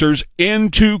pastors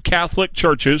into Catholic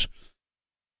churches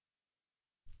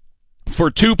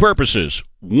for two purposes.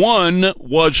 One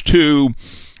was to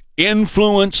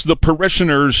influence the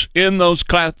parishioners in those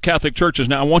Catholic churches.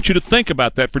 Now, I want you to think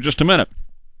about that for just a minute.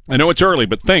 I know it's early,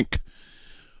 but think.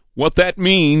 What that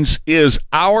means is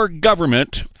our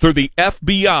government, through the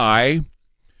FBI,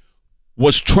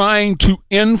 was trying to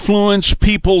influence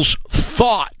people's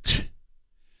thought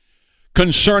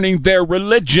concerning their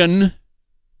religion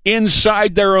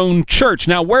inside their own church.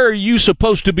 Now, where are you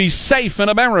supposed to be safe in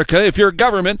America if your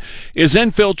government is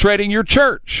infiltrating your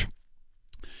church?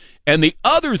 And the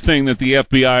other thing that the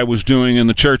FBI was doing in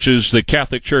the churches, the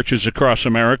Catholic churches across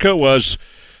America, was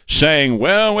saying,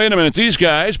 well, wait a minute, these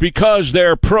guys, because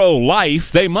they're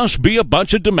pro-life, they must be a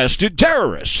bunch of domestic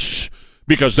terrorists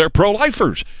because they're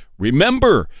pro-lifers.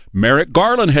 Remember, Merrick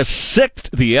Garland has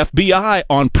sicked the FBI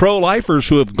on pro-lifers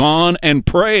who have gone and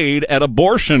prayed at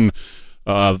abortion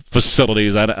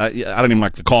facilities. I don't even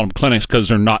like to call them clinics because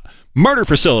they're not murder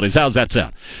facilities. How's that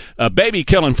sound? Baby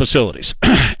killing facilities.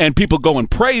 And people go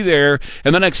and pray there,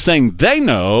 and the next thing they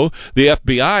know, the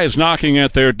FBI is knocking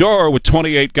at their door with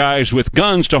 28 guys with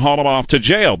guns to haul them off to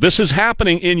jail. This is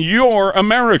happening in your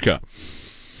America.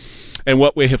 And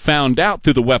what we have found out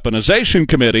through the Weaponization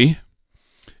Committee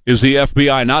is the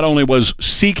FBI not only was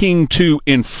seeking to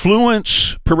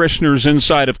influence parishioners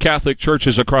inside of Catholic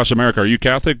churches across America. Are you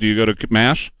Catholic? Do you go to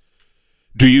Mass?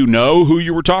 Do you know who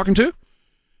you were talking to? Do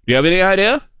you have any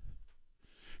idea?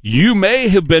 You may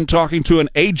have been talking to an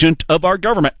agent of our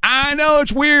government. I know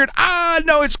it's weird. I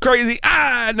know it's crazy.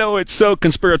 I know it's so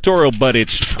conspiratorial, but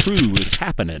it's true. It's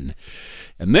happening.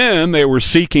 And then they were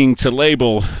seeking to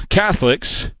label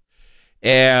Catholics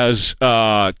as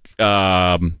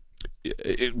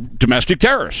domestic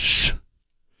terrorists.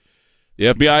 The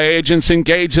FBI agents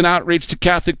engaged in outreach to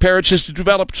Catholic parishes to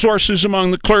develop sources among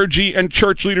the clergy and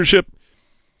church leadership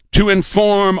to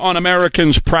inform on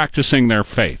Americans practicing their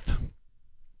faith.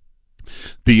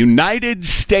 The United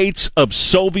States of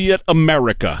Soviet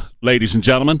America, ladies and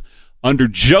gentlemen, under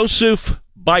Joseph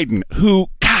Biden, who,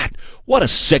 God, what a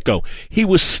sicko. He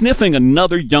was sniffing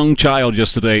another young child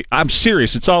yesterday. I'm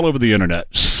serious. It's all over the internet.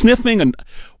 Sniffing.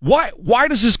 Why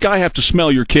does this guy have to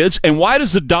smell your kids? And why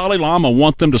does the Dalai Lama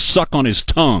want them to suck on his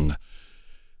tongue?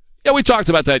 Yeah, we talked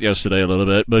about that yesterday a little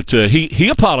bit, but he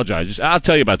apologizes. I'll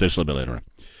tell you about this a little bit later on.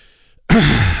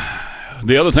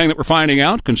 The other thing that we're finding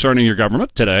out concerning your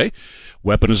government today,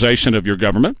 weaponization of your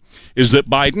government, is that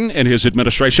Biden and his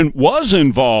administration was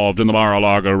involved in the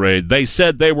Mar-a-Lago raid. They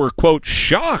said they were, quote,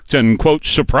 shocked and, quote,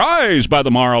 surprised by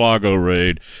the Mar-a-Lago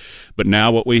raid. But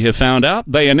now what we have found out,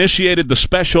 they initiated the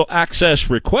special access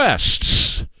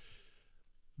requests.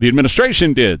 The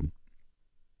administration did.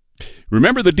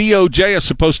 Remember, the DOJ is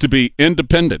supposed to be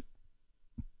independent,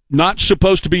 not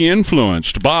supposed to be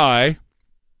influenced by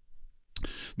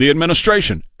the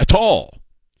administration at all.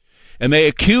 And they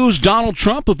accused Donald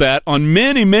Trump of that on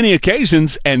many, many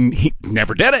occasions, and he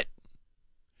never did it.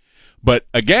 But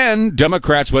again,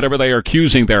 Democrats, whatever they are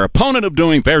accusing their opponent of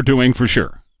doing, they're doing for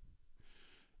sure.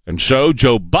 And so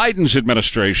Joe Biden's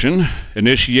administration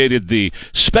initiated the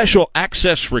special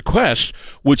access request,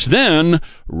 which then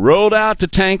rolled out the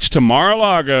tanks to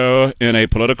Mar-a-Lago in a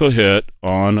political hit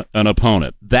on an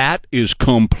opponent. That is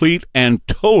complete and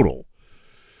total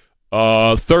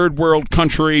third world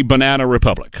country banana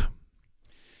republic.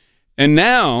 And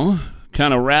now,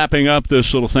 kind of wrapping up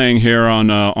this little thing here on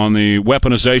the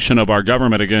weaponization of our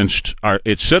government against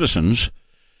its citizens,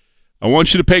 I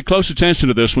want you to pay close attention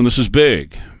to this one. This is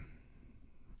big.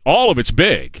 All of it's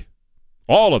big.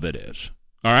 All of it is.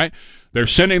 All right? They're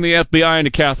sending the FBI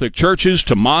into Catholic churches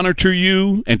to monitor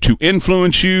you and to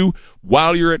influence you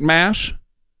while you're at Mass.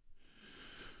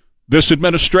 This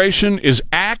administration is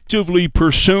actively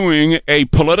pursuing a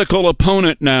political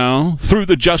opponent now through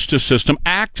the justice system,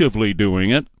 actively doing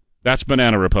it. That's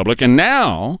Banana Republic. And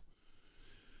now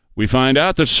we find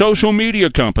out that social media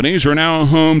companies are now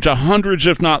home to hundreds,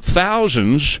 if not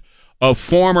thousands, of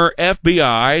former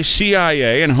FBI,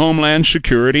 CIA, and Homeland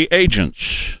Security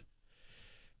agents.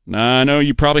 Now, I know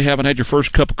you probably haven't had your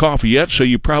first cup of coffee yet, so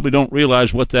you probably don't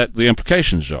realize what the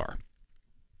implications are.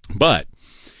 But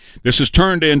this has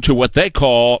turned into what they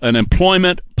call an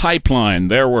employment pipeline.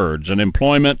 Their words, an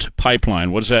employment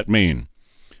pipeline. What does that mean?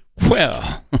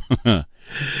 Well,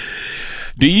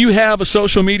 do you have a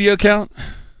social media account?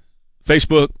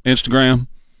 Facebook, Instagram,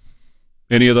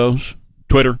 any of those?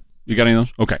 Twitter? You got any of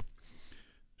those? Okay.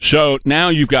 So now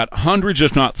you've got hundreds,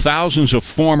 if not thousands, of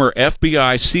former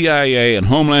FBI, CIA, and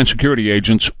Homeland Security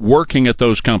agents working at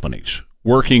those companies,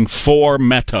 working for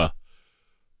Meta,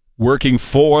 working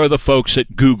for the folks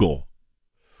at Google,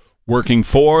 working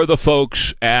for the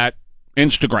folks at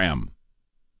Instagram.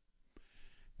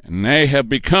 And they have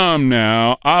become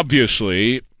now,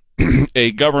 obviously,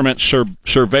 a government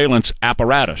surveillance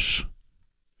apparatus.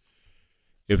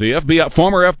 If the FBI,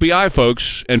 former FBI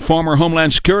folks and former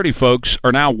Homeland Security folks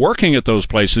are now working at those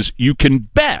places, you can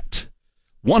bet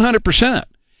 100%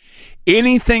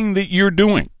 anything that you're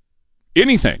doing,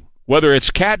 anything, whether it's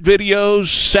cat videos,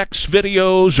 sex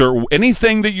videos, or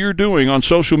anything that you're doing on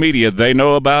social media, they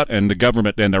know about, and the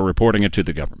government, and they're reporting it to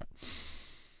the government.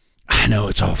 I know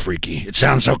it's all freaky. It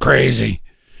sounds so crazy,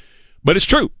 but it's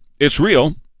true. It's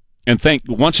real. And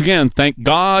once again, thank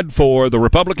God for the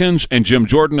Republicans and Jim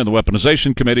Jordan and the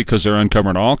Weaponization Committee, because they're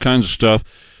uncovering all kinds of stuff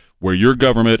where your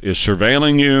government is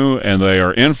surveilling you and they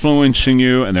are influencing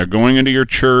you and they're going into your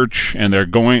church and they're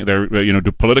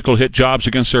do political hit jobs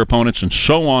against their opponents and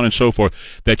so on and so forth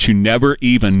that you never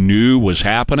even knew was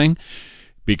happening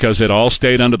because it all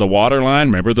stayed under the waterline.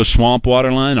 Remember the swamp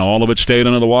waterline? All of it stayed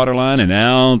under the waterline, and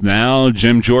now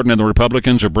Jim Jordan and the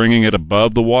Republicans are bringing it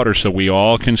above the water so we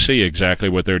all can see exactly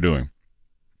what they're doing.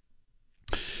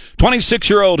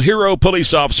 26-year-old hero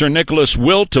police officer Nicholas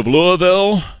Wilt of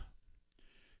Louisville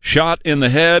shot in the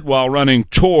head while running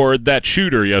toward that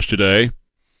shooter yesterday.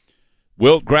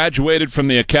 Wilt graduated from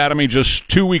the academy just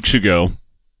 2 weeks ago,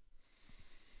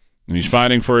 and he's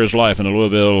fighting for his life in a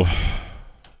Louisville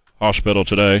hospital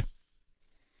today.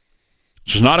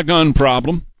 This is not a gun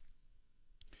problem.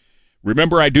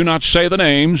 Remember, I do not say the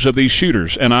names of these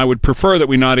shooters, and I would prefer that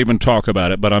we not even talk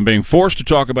about it, but I'm being forced to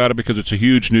talk about it because it's a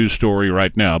huge news story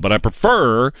right now. But I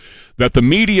prefer that the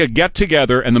media get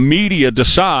together and the media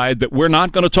decide that we're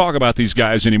not going to talk about these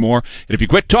guys anymore, and if you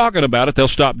quit talking about it, they'll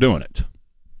stop doing it.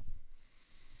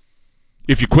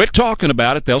 If you quit talking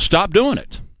about it, they'll stop doing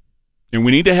it. And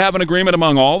we need to have an agreement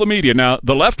among all the media. Now,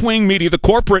 the left-wing media, the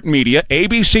corporate media,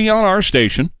 ABC on our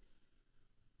station,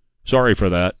 sorry for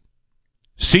that,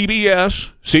 CBS,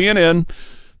 CNN,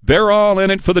 they're all in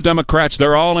it for the Democrats.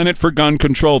 They're all in it for gun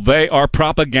control. They are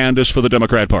propagandists for the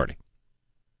Democrat Party.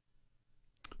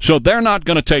 So they're not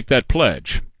going to take that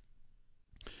pledge.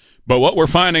 But what we're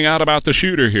finding out about the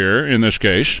shooter here, in this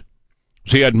case,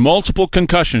 is he had multiple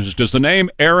concussions. Does the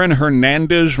name Aaron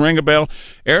Hernandez ring a bell?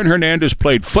 Aaron Hernandez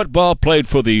played football, played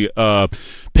for the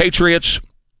Patriots,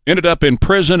 ended up in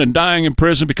prison and dying in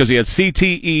prison because he had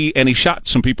CTE, and he shot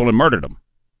some people and murdered them.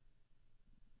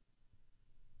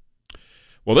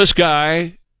 Well, this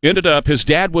guy ended up, his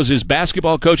dad was his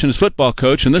basketball coach and his football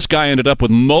coach, and this guy ended up with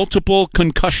multiple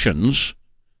concussions.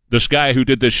 This guy who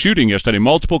did this shooting yesterday,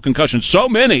 multiple concussions, so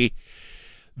many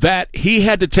that he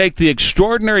had to take the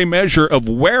extraordinary measure of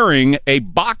wearing a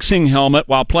boxing helmet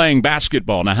while playing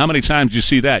basketball. Now, how many times do you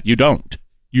see that? You don't.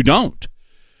 You don't.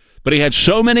 But he had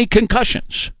so many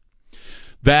concussions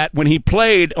that when he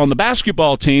played on the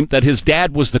basketball team that his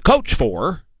dad was the coach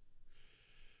for,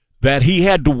 that he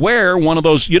had to wear one of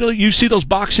those, you see those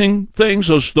boxing things,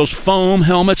 those foam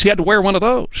helmets? He had to wear one of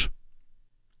those.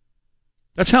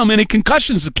 That's how many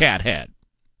concussions the cat had.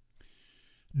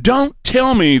 Don't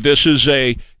tell me this is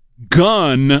a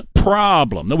gun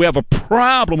problem. That we have a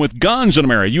problem with guns in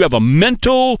America. You have a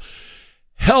mental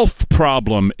health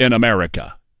problem in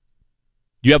America.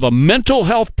 You have a mental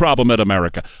health problem in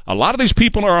America. A lot of these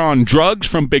people are on drugs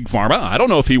from Big Pharma. I don't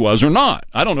know if he was or not.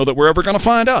 I don't know that we're ever going to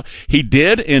find out. He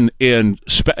did in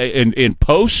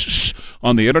posts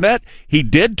on the internet. He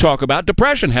did talk about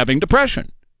depression, having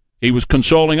depression. He was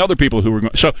consoling other people who were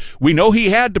going. So we know he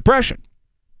had depression.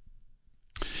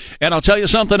 And I'll tell you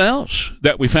something else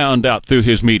that we found out through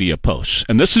his media posts.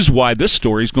 And this is why this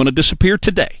story is going to disappear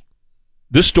today.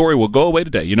 This story will go away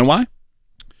today. You know why?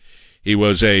 He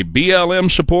was a BLM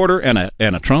supporter and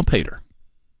a Trump hater.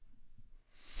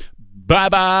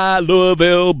 Bye-bye,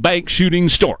 Louisville bank shooting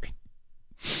story.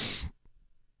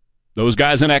 Those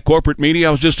guys in that corporate media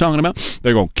I was just talking about,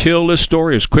 they're going to kill this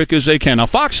story as quick as they can. Now,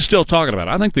 Fox is still talking about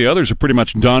it. I think the others are pretty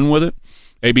much done with it.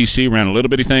 ABC ran a little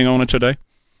bitty thing on it today.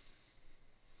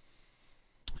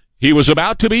 He was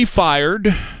about to be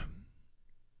fired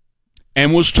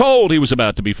and was told he was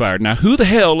about to be fired. Now, who the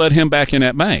hell let him back in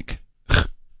that bank?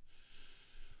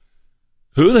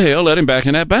 Who the hell let him back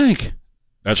in that bank?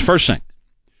 That's the first thing.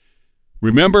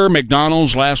 Remember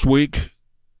McDonald's last week?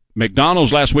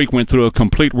 McDonald's last week went through a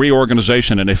complete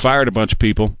reorganization, and they fired a bunch of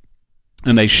people,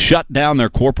 and they shut down their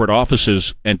corporate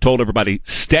offices and told everybody,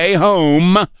 stay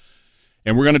home,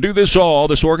 and we're going to do this all,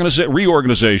 this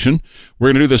reorganization, we're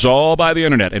going to do this all by the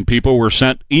internet. And people were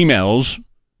sent emails,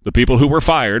 the people who were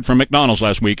fired from McDonald's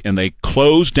last week, and they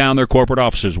closed down their corporate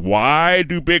offices. Why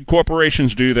do big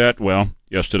corporations do that? Well,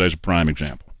 yesterday's a prime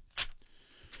example.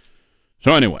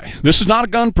 So anyway, this is not a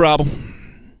gun problem.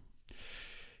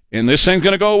 And this thing's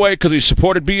going to go away because he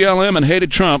supported BLM and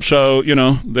hated Trump. So,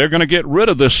 they're going to get rid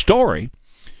of this story.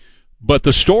 But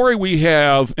the story we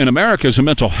have in America is a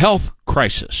mental health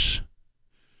crisis.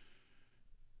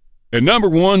 And number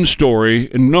one story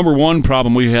and number one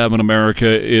problem we have in America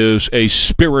is a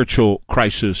spiritual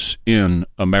crisis in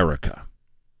America.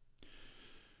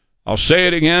 I'll say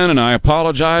it again, and I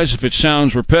apologize if it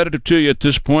sounds repetitive to you at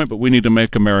this point, but we need to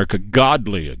make America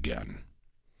godly again.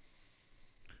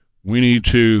 We need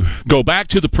to go back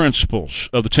to the principles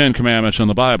of the Ten Commandments in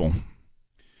the Bible.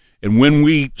 And when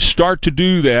we start to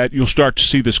do that, you'll start to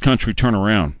see this country turn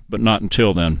around, but not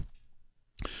until then.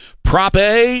 Prop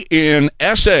A in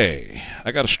SA.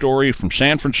 I got a story from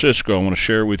San Francisco I want to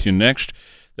share with you next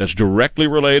that's directly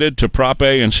related to Prop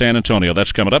A in San Antonio.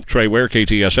 That's coming up. Trey Ware,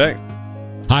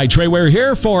 KTSA. Hi, Trey Ware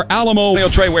here for Alamo.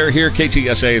 Trey Ware here,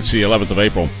 KTSA. It's the 11th of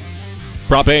April.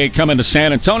 Prop A coming to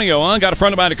San Antonio. I got a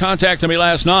friend of mine to contact me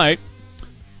last night,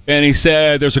 and he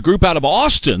said there's a group out of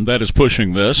Austin that is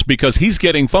pushing this because he's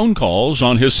getting phone calls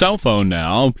on his cell phone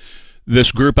now.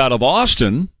 This group out of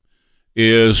Austin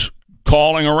is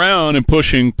calling around and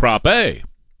pushing Prop A.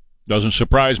 Doesn't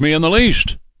surprise me in the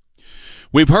least.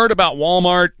 We've heard about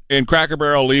Walmart and Cracker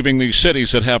Barrel leaving these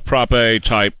cities that have Prop A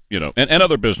type, and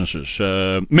other businesses,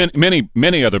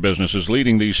 many other businesses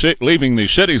leaving these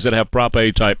cities that have Prop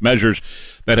A type measures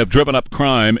that have driven up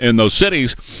crime in those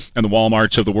cities, and the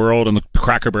Walmarts of the world and the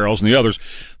Cracker Barrels and the others.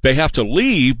 They have to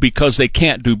leave because they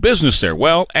can't do business there.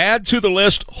 Well, add to the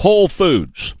list Whole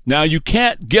Foods. Now, you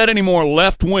can't get any more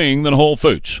left wing than Whole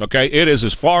Foods, okay? It is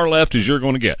as far left as you're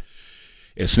going to get.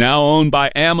 It's now owned by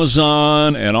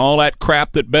Amazon and all that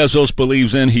crap that Bezos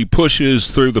believes in. He pushes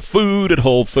through the food at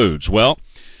Whole Foods. Well,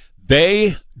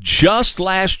 they just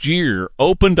last year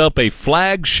opened up a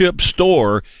flagship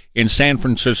store in San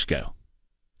Francisco.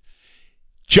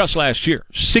 Just last year,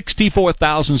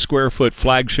 64,000 square foot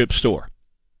flagship store.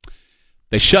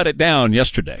 They shut it down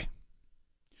yesterday.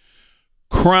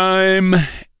 Crime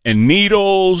and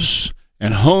needles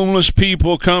and homeless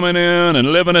people coming in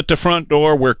and living at the front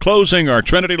door. We're closing our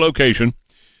Trinity location.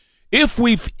 If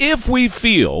we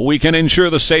feel we can ensure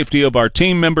the safety of our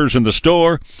team members in the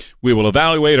store, we will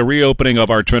evaluate a reopening of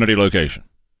our Trinity location.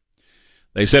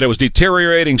 They said it was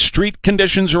deteriorating street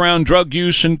conditions around drug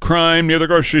use and crime near the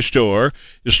grocery store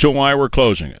as to why we're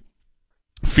closing it.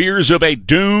 Fears of a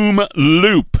doom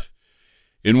loop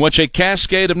in which a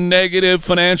cascade of negative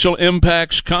financial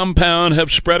impacts compound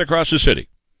have spread across the city.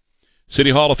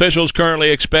 City Hall officials currently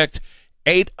expect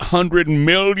 $800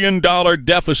 million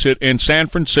deficit in San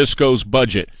Francisco's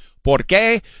budget. ¿Por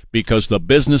qué? Because the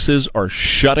businesses are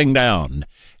shutting down,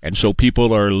 and so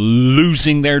people are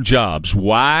losing their jobs.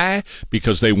 Why?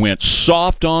 Because they went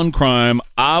soft on crime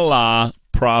a la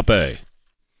Prop A.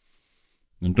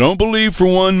 And don't believe for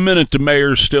 1 minute the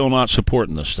mayor's still not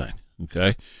supporting this thing,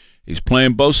 okay? He's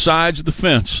playing both sides of the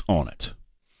fence on it.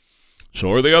 So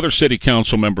are the other city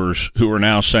council members who are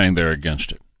now saying they're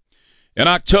against it. In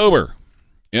October,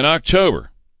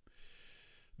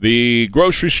 the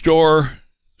grocery store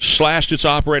slashed its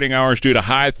operating hours due to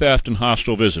high theft and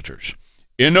hostile visitors.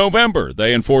 In November,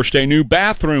 they enforced a new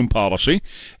bathroom policy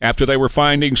after they were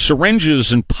finding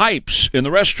syringes and pipes in the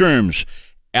restrooms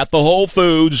at the Whole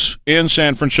Foods in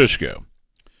San Francisco.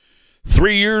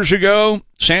 3 years ago,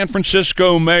 San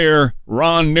Francisco Mayor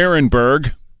Ron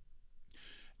Nirenberg,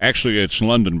 actually it's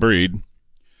London Breed,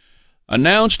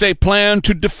 announced a plan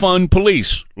to defund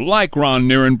police, like Ron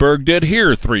Nirenberg did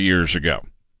here 3 years ago.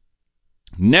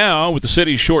 Now, with the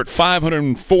city short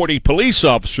 540 police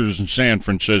officers in San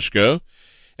Francisco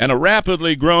and a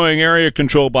rapidly growing area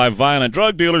controlled by violent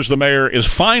drug dealers, the mayor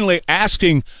is finally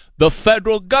asking the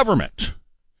federal government,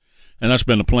 and that's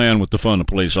been the plan with defund the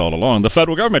police all along, the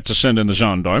federal government to send in the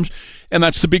gendarmes, and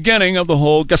that's the beginning of the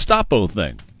whole Gestapo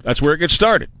thing. That's where it gets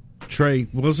started. Trey,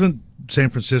 wasn't San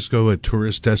Francisco a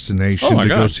tourist destination to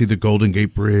go see the Golden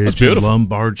Gate Bridge,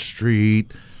 Lombard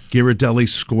Street, Ghirardelli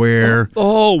Square? The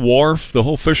whole wharf, the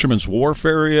whole Fisherman's Wharf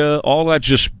area, all that,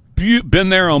 just been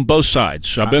there on both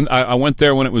sides. I went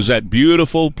there when it was that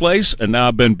beautiful place, and now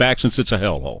I've been back since it's a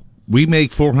hellhole. We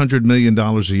make $400 million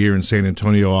a year in San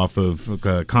Antonio off of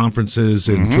conferences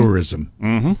and tourism.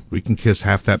 Mm-hmm. We can kiss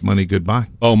half that money goodbye.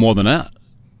 Oh, more than that.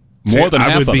 More than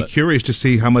half of it. I would be curious to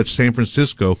see how much San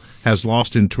Francisco has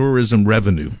lost in tourism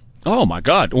revenue. Oh, my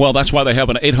God. Well, that's why they have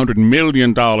an $800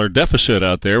 million deficit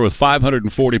out there with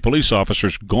 540 police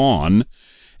officers gone.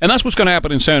 And that's what's going to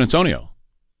happen in San Antonio.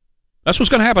 That's what's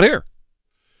going to happen here.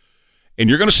 And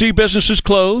you're going to see businesses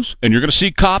close, and you're going to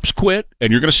see cops quit,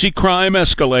 and you're going to see crime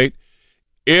escalate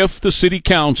if the city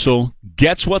council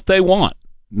gets what they want.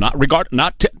 Not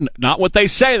what they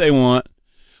say they want,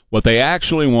 What they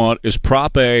actually want is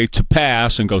Prop A to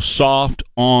pass and go soft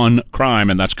on crime,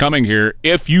 and that's coming here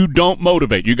if you don't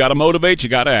motivate. You got to motivate, you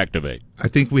got to activate. I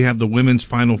think we have the women's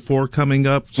Final Four coming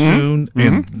up soon,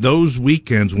 and those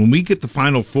weekends, when we get the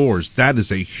Final Fours, that is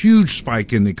a huge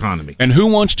spike in the economy. And who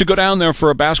wants to go down there for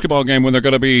a basketball game when they're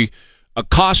going to be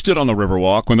accosted on the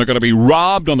Riverwalk, when they're going to be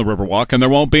robbed on the Riverwalk, and there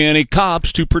won't be any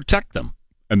cops to protect them?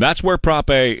 And that's where Prop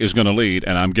A is going to lead,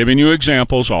 and I'm giving you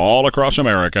examples all across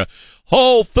America.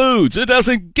 Whole Foods, it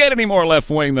doesn't get any more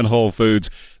left-wing than Whole Foods,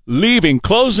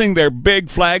 closing their big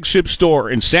flagship store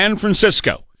in San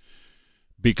Francisco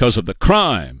because of the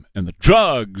crime and the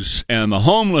drugs and the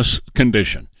homeless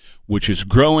condition, which is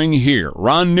growing here.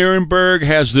 Ron Nirenberg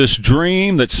has this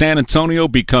dream that San Antonio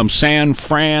becomes San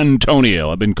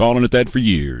Frantonio. I've been calling it that for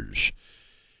years.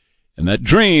 And that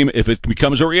dream, if it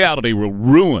becomes a reality, will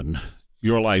ruin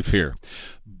your life here.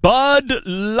 Bud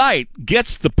Light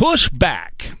gets the push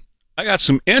back. I got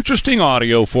some interesting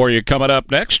audio for you coming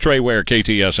up next. Trey Ware,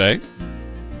 KTSA.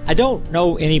 I don't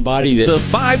know anybody that... The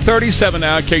 537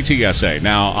 now at KTSA.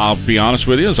 Now, I'll be honest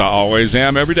with you, as I always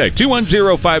am every day.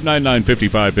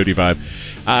 210-599-5555.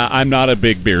 I'm not a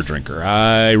big beer drinker.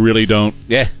 I really don't.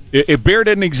 Yeah. If beer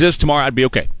didn't exist tomorrow, I'd be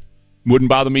okay. Wouldn't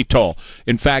bother me at all.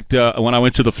 In fact, when I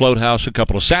went to the Float House a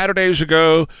couple of Saturdays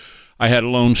ago, I had a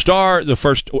Lone Star.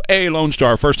 First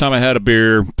time I had a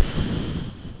beer...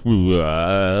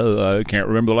 I can't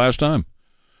remember the last time.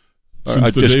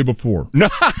 Since the day before. No.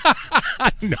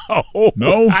 No?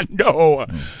 No.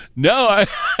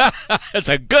 It's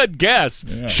a good guess,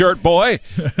 shirt boy.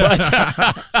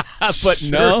 But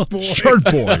no. Shirt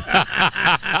boy.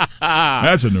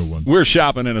 That's a new one. We're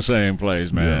shopping in the same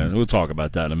place, man. Yeah. We'll talk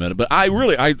about that in a minute. But I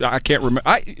can't remember.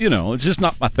 It's just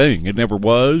not my thing. It never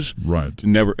was. Right.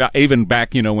 Never. Even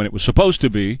back, when it was supposed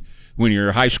to be. When you're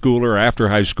a high schooler or after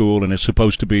high school and it's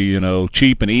supposed to be,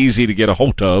 cheap and easy to get a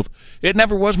hold of, it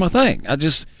never was my thing.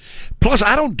 Plus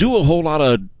I don't do a whole lot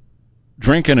of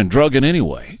drinking and drugging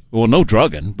anyway. Well, no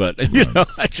drugging, but,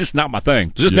 it's just not my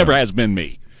thing. It just never has been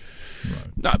me. Right.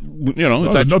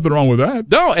 There's nothing wrong with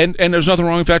that. No, and there's nothing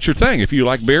wrong if that's your thing. If you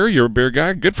like beer, you're a beer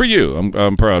guy. Good for you.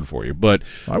 I'm proud for you. But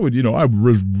I was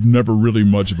never really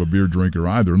much of a beer drinker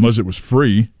either, unless it was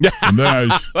free. And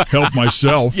then I helped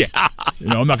myself. Yeah,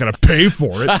 I'm not going to pay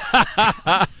for it.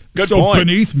 Good so point.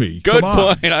 Beneath me. Good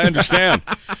point. I understand.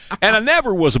 And I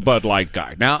never was a Bud Light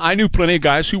guy. Now I knew plenty of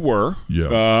guys who were.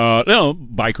 Yeah.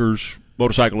 Bikers.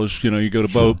 Motorcyclists, you go to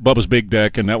Bubba's Big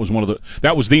Deck, and that was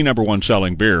the number one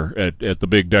selling beer at the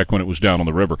Big Deck when it was down on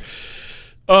the river.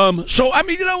 So I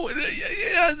mean, a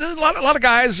lot of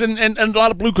guys and a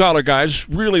lot of blue collar guys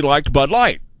really liked Bud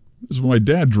Light. This is what my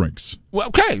dad drinks. Well,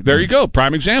 okay, there you go.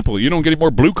 Prime example. You don't get any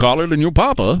more blue collar than your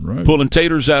papa, right. Pulling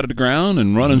taters out of the ground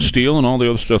and running steel and all the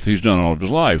other stuff he's done all of his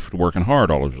life, working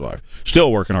hard all of his life.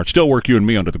 Still working hard. Still work you and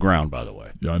me under the ground, by the way.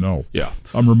 Yeah, I know. Yeah.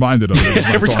 I'm reminded of it.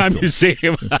 Every time you see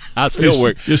him, I still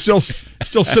work. You're still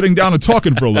sitting down and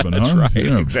talking for a living, That's huh? right,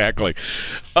 yeah. Exactly.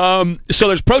 So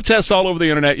there's protests all over the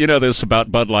internet. You know this about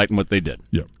Bud Light and what they did.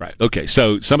 Yeah. Right. Okay,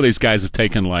 so some of these guys have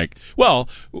taken we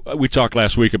talked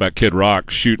last week about Kid Rock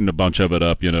shooting a bunch of it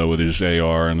up, with his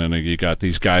AR, and then you got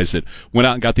these guys that went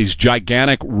out and got these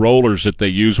gigantic rollers that they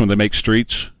use when they make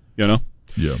streets, Yeah.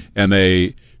 And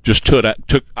they just took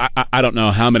I don't know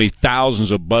how many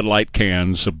thousands of Bud Light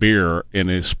cans of beer in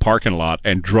his parking lot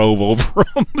and drove over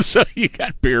them. So you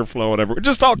got beer flowing everywhere.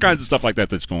 Just all kinds of stuff like that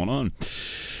that's going on.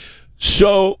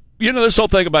 So, this whole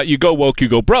thing about you go woke, you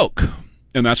go broke.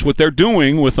 And that's what they're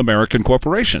doing with American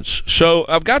corporations. So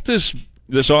I've got this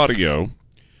audio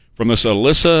from this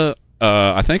Alyssa,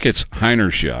 I think it's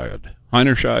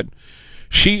Heinerscheid.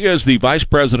 She is the vice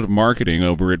president of marketing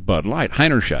over at Bud Light.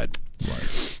 Heinerscheid.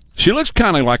 Right. She looks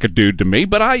kind of like a dude to me,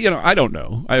 but I don't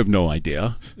know. I have no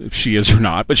idea if she is or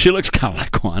not, but she looks kind of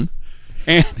like one.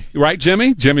 And right,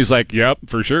 Jimmy? Jimmy's like, yep,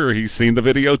 for sure. He's seen the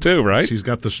video too, right? She's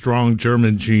got the strong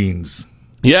German genes.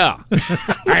 Yeah.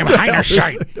 I'm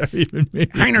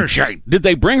Heinerscheid. Did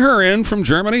they bring her in from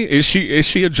Germany? Is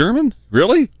she a German?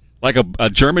 Really? Like a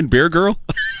German beer girl?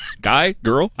 Guy?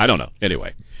 Girl? I don't know.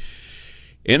 Anyway.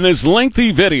 In this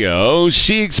lengthy video,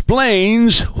 she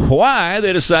explains why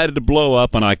they decided to blow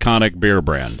up an iconic beer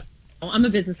brand. I'm a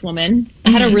businesswoman.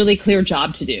 I had a really clear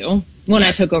job to do when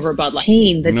I took over Bud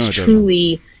Light. That's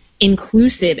truly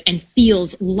inclusive and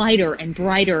feels lighter and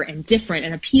brighter and different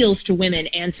and appeals to women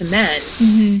and to men.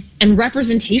 Mm-hmm. And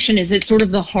representation is at sort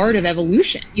of the heart of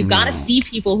evolution. You've got to see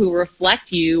people who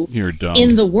reflect you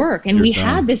in the work. And we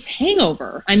had this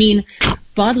hangover. I mean,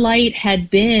 Bud Light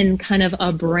had been kind of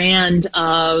a brand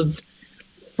of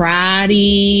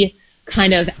fratty,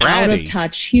 kind of out of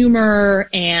touch humor,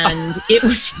 and it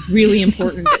was really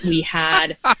important that we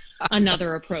had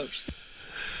another approach.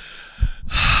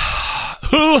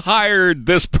 Who hired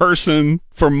this person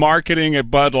for marketing at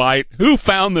Bud Light? Who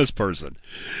found this person?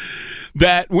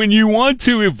 That when you want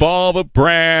to evolve a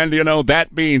brand, that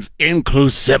means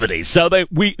inclusivity. So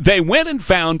they went and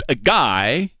found a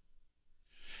guy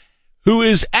who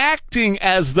is acting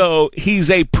as though he's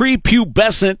a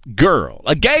prepubescent girl,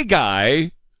 a gay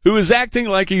guy who is acting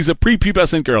like he's a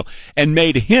prepubescent girl, and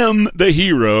made him the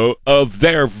hero of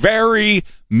their very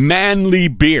manly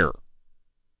beer.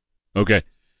 Okay.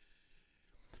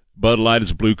 Bud Light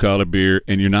is a blue-collar beer,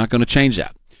 and you're not going to change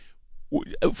that.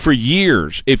 For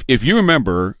years, if you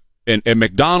remember, at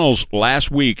McDonald's last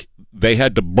week, they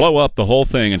had to blow up the whole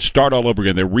thing and start all over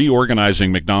again. They're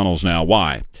reorganizing McDonald's now.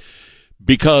 Why?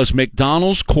 Because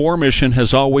McDonald's core mission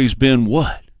has always been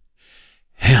what?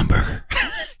 Hamburger.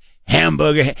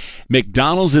 Hamburger.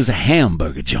 McDonald's is a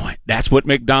hamburger joint. That's what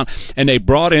McDonald's. And they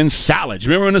brought in salads.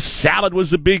 Remember when the salad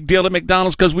was the big deal at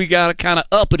McDonald's? Because we got to kind of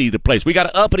uppity the place. We got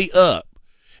to uppity up.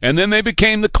 And then they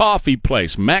became the coffee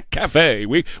place, Mac Cafe.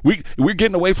 We're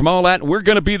getting away from all that, and we're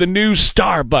going to be the new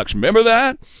Starbucks. Remember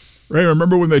that? Ray,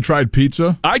 remember when they tried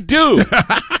pizza? I do.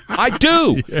 I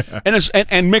do. Yeah.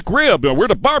 And McRib, we're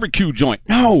the barbecue joint.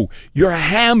 No, you're a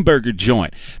hamburger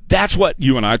joint. That's what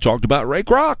you and I talked about Ray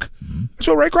Kroc. Mm-hmm. That's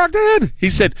what Ray Kroc did. He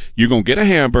said, you're going to get a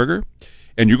hamburger,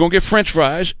 and you're going to get French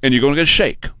fries, and you're going to get a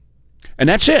shake. And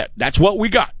that's it. That's what we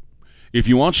got. If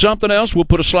you want something else, we'll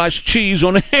put a slice of cheese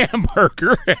on a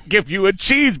hamburger and give you a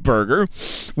cheeseburger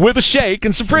with a shake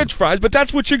and some French fries, but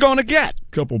that's what you're going to get.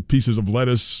 A couple pieces of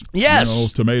lettuce,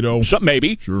 yes, tomato.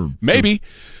 Maybe. Sure. Maybe.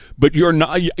 But we're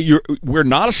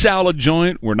not a salad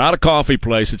joint, we're not a coffee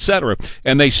place, etc.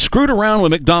 And they screwed around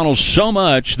with McDonald's so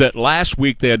much that last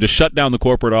week they had to shut down the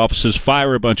corporate offices,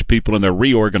 fire a bunch of people, and they're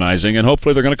reorganizing, and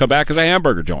hopefully they're going to come back as a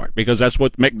hamburger joint, because that's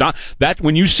what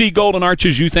when you see Golden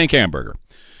Arches, you think hamburger.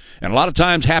 And a lot of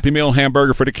times, Happy Meal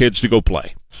hamburger for the kids to go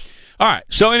play. All right.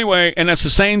 So anyway, and that's the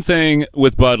same thing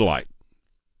with Bud Light.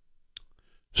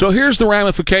 So here's the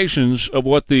ramifications of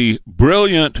what the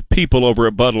brilliant people over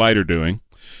at Bud Light are doing.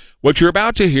 What you're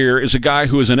about to hear is a guy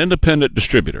who is an independent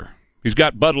distributor. He's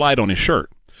got Bud Light on his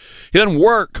shirt. He doesn't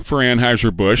work for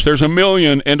Anheuser-Busch. There's a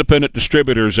million independent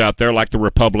distributors out there like the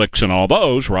Republics and all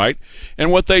those, right?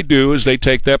 And what they do is they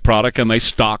take that product and they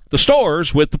stock the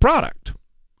stores with the product.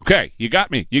 Okay, you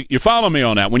got me. You follow me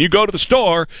on that. When you go to the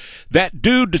store, that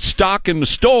dude that's stocking the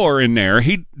store in there,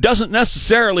 he doesn't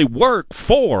necessarily work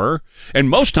for, and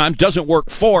most times doesn't work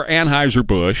for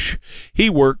Anheuser-Busch. He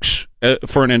works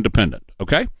for an independent,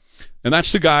 okay? And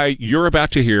that's the guy you're about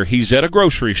to hear. He's at a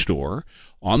grocery store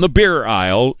on the beer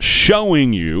aisle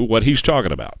showing you what he's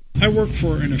talking about. I work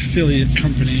for an affiliate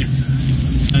company,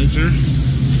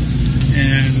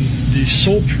 and the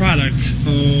sole product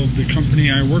of the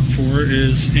company I work for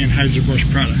is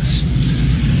Anheuser-Busch products.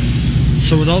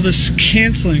 So with all this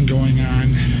canceling going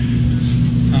on,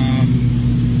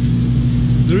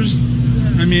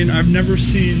 I've never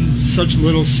seen such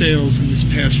little sales in this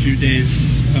past few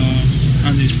days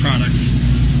on these products.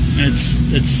 And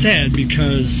it's sad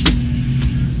because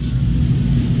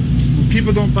when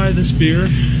people don't buy this beer,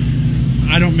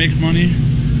 I don't make money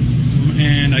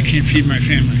and I can't feed my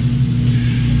family.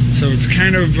 So it's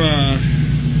kind of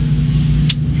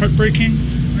heartbreaking,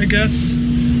 I guess,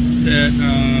 that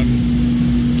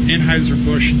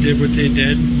Anheuser-Busch did what they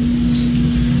did.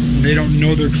 They don't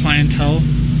know their clientele.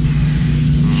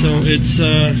 So it's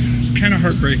kind of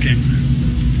heartbreaking.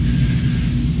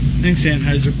 Thanks,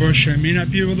 Anheuser-Busch. I may not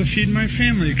be able to feed my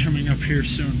family coming up here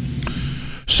soon.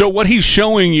 So what he's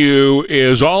showing you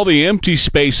is all the empty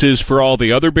spaces for all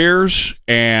the other beers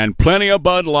and plenty of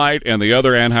Bud Light and the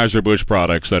other Anheuser-Busch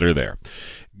products that are there.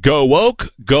 Go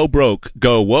woke, go broke.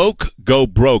 Go woke, go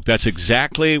broke. That's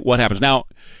exactly what happens. Now,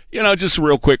 just a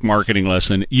real quick marketing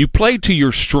lesson. You play to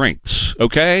your strengths,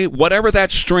 okay? Whatever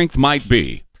that strength might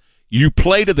be. You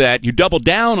play to that. You double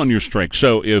down on your strengths.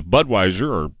 So if Budweiser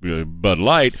or Bud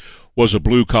Light was a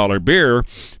blue-collar beer,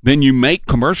 then you make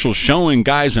commercials showing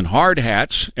guys in hard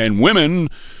hats and women,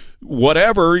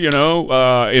 whatever,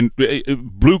 in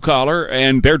blue-collar,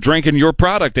 and they're drinking your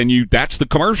product, and that's the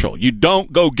commercial. You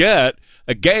don't go get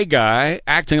a gay guy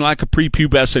acting like a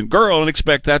prepubescent girl and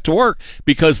expect that to work,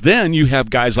 because then you have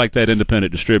guys like that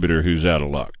independent distributor who's out of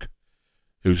luck,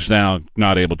 who's now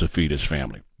not able to feed his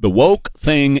family. The woke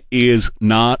thing is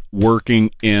not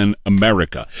working in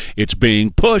America. It's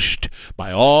being pushed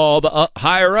by all the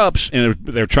higher-ups, and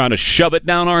they're trying to shove it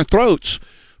down our throats.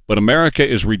 But America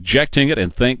is rejecting it,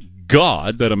 and thank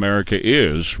God that America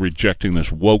is rejecting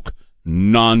this woke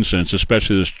nonsense,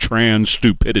 especially this trans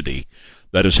stupidity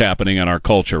that is happening in our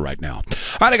culture right now. All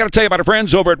right, I got to tell you about our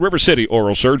friends over at River City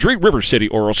Oral Surgery. River City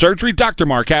Oral Surgery. Dr.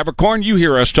 Mark Havercorn, you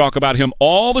hear us talk about him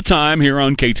all the time here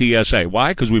on KTSA.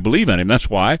 Why? Because we believe in him. That's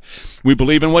why. We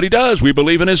believe in what he does. We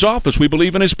believe in his office. We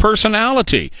believe in his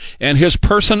personality and his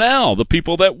personnel, the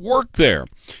people that work there,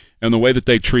 and the way that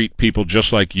they treat people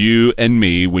just like you and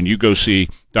me when you go see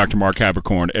Dr. Mark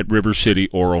Havercorn at River City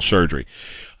Oral Surgery.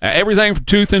 Everything from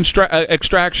tooth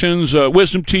extractions,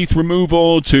 wisdom teeth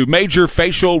removal, to major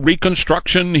facial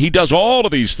reconstruction. He does all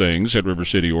of these things at River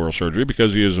City Oral Surgery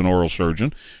because he is an oral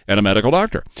surgeon and a medical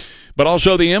doctor. But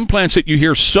also the implants that you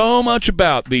hear so much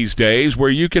about these days,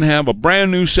 where you can have a brand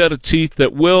new set of teeth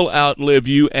that will outlive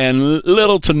you and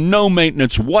little to no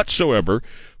maintenance whatsoever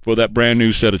for that brand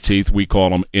new set of teeth. We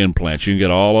call them implants. You can get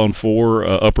all on 4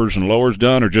 uppers and lowers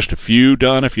done, or just a few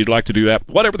done if you'd like to do that.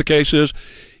 Whatever the case is,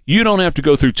 you don't have to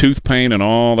go through tooth pain and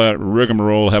all that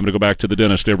rigmarole, having to go back to the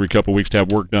dentist every couple of weeks to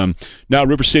have work done. Now,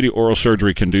 River City Oral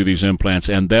Surgery can do these implants,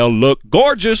 and they'll look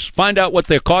gorgeous. Find out what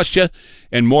they'll cost you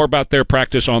and more about their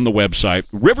practice on the website,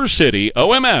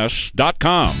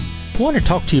 rivercityoms.com. I want to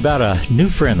talk to you about a new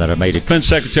friend that I made. Defense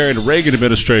Secretary in the Reagan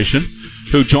administration,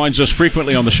 who joins us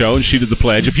frequently on the show, and she did the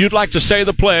pledge. If you'd like to say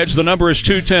the pledge, the number is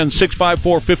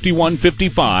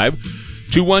 210-654-5155,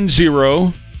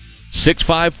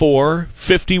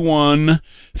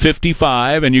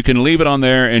 210-654-5155, and you can leave it on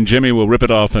there, and Jimmy will rip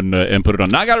it off and put it on.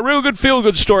 Now, I got a real good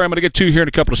feel-good story I'm going to get to here in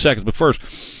a couple of seconds, but first,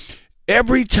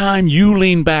 every time you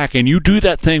lean back and you do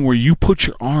that thing where you put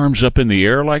your arms up in the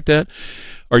air like that,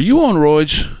 are you on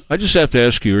roids? I just have to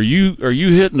ask you, are you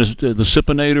hitting the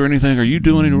Cipinate or anything? Are you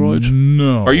doing any roids?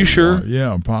 No. Are you sure?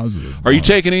 Yeah, I'm positive. Are you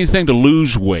taking anything to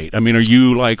lose weight? I mean, are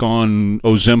you like on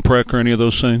Ozempic or any of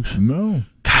those things? No.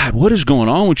 God, what is going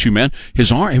on with you, man?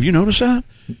 His arm, have you noticed that?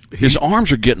 His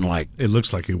arms are getting like... It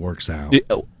looks like he works out.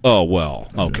 Oh, well,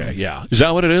 okay, yeah. Is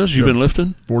that what it is? You've been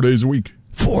lifting? 4 days a week.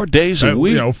 4 days a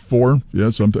week? 4.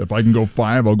 Yeah, if I can go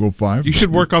 5, I'll go 5. You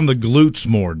should work on the glutes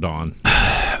more, Don.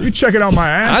 You checking out my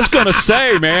ass? I was going to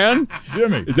say, man.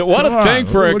 Jimmy. What a thing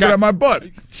for a guy. Looking at my butt.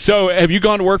 So, have you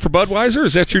gone to work for Budweiser?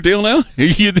 Is that your deal now? Are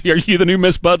you the new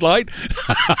Miss Bud Light?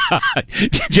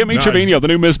 Jimmy Trevino, the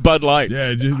new Miss Bud Light.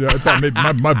 Yeah, I thought maybe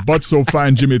my butt's so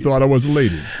fine, Jimmy thought I was a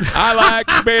lady. I like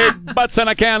big butts and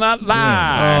I cannot lie.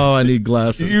 Yeah. Oh, I need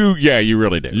glasses. You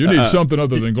really do. You need something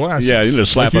other than glasses. Yeah, you need to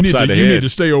slap upside the head. You need to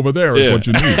stay over there is what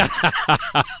you need.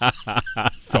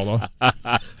 Fella.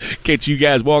 Catch you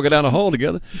guys walking down a hole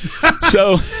together.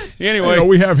 So, anyway.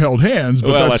 We have held hands,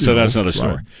 but that's another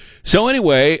story. Right. So,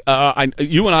 anyway,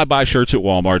 you and I buy shirts at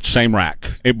Walmart, same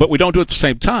rack. But we don't do it at the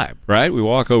same time, right? We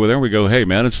walk over there and we go, hey,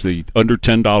 man, it's the under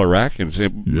 $10 rack.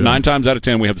 And 9 times out of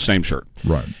 10, we have the same shirt.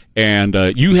 Right. And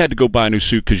you had to go buy a new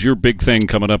suit because your big thing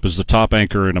coming up is the top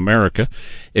anchor in America,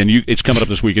 and it's coming up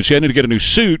this weekend. So you had to get a new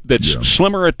suit that's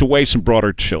slimmer at the waist and broader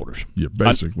at the shoulders. Yeah,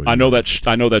 basically. I know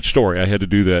that story. I had to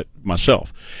do that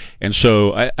myself, and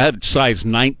so I had size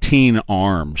 19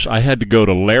 arms. I had to go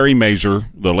to Larry Mazer,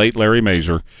 the late Larry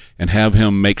Mazer, and have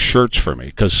him make shirts for me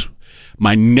because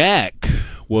my neck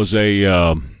was like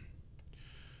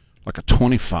a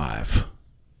 25.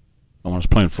 When I was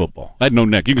playing football, I had no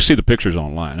neck. You can see the pictures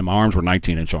online, and my arms were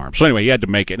 19-inch arms. So anyway, he had to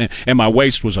make it, and my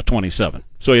waist was a 27.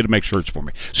 So he had to make shirts for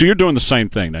me. So you're doing the same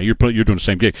thing now. You're doing the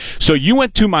same gig. So you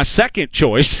went to my second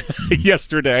choice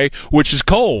yesterday, which is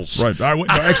Kohl's. Right. I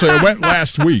went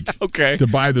last week. Okay. To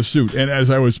buy the suit, and as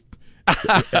I was,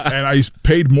 and I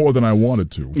paid more than I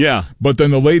wanted to. Yeah. But then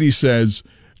the lady says,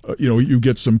 you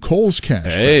get some Kohl's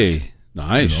cash. Hey,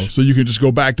 nice. So you can just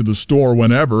go back to the store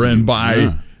whenever and buy.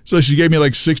 Yeah. So she gave me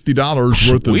like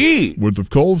 $60 worth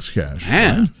of Kohl's cash.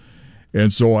 Man. Right?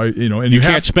 And so and you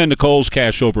can't spend the Kohl's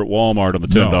cash over at Walmart on the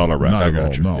 $10 rack. Not I at got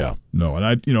all, you. no. Yeah. No, and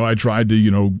I tried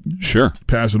to sure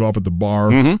pass it off at the bar.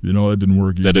 Mm-hmm. That didn't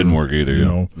work either. That didn't work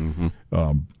either.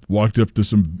 Walked up to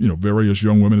some various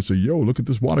young women and said, "Yo, look at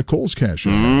this wad of Kohl's cash.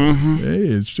 Hey,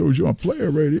 it shows you a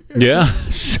player right here." Yeah.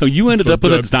 So you ended up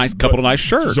with a couple of nice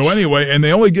shirts. So anyway, and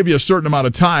they only give you a certain amount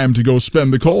of time to go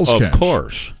spend the Kohl's cash. Of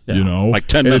course. Yeah. Like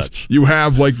 10 minutes. You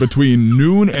have like between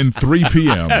noon and 3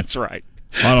 p.m. That's right.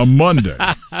 On a Monday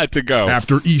to go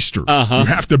after Easter. Uh-huh. You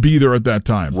have to be there at that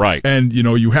time. Right. And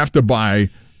you have to buy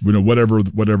whatever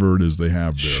it is they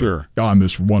have there. Sure. On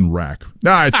this one rack.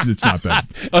 No, it's not that.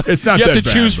 It's not that bad. You have to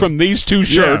choose from these two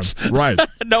shirts. Yeah, right.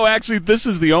 No, actually, this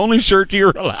is the only shirt you're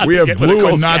allowed we to have get blue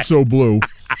and not so blue.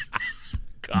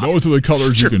 Those are the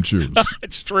colors you can choose.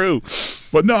 It's true.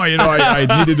 But no,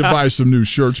 I needed to buy some new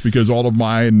shirts because all of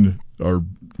mine are.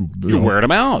 You're wearing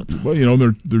them out. Well,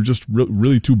 they're just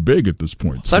really too big at this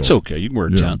point. That's okay. You can wear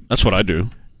a tent. That's what I do.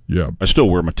 Yeah. I still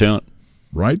wear my tent.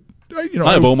 Right?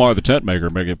 I have Omar the tent maker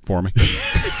make it for me.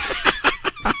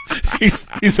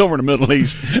 He's over in the Middle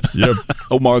East. Yep.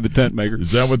 Omar the tent maker.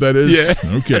 Is that what that is? Yeah.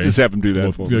 Okay. I just have him do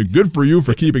that for me. Good for you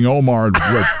for keeping Omar.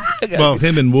 Well,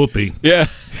 him and Whoopi. Yeah.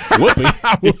 Whoopi.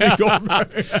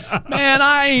 Whoopi. Man,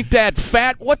 I ain't that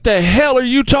fat. What the hell are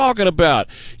you talking about?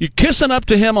 You're kissing up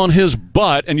to him on his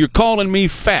butt, and you're calling me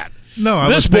fat. No,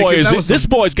 this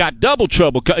boy's got double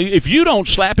trouble. If you don't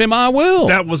slap him, I will.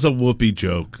 That was a Whoopi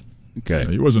joke. Okay.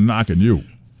 He wasn't knocking you.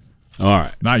 All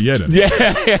right. Not yet.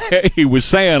 Yeah, he was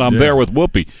saying I'm there with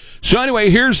Whoopi. So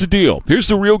anyway, here's the deal. Here's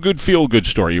the real good feel-good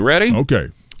story. You ready? Okay.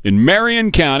 In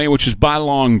Marion County, which is by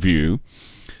Longview,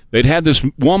 they'd had this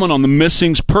woman on the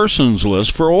missing persons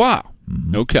list for a while.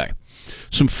 Mm-hmm. Okay.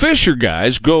 Some fisher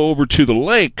guys go over to the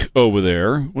lake over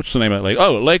there. What's the name of that lake?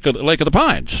 Oh, Lake of the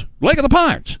Pines. Lake of the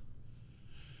Pines.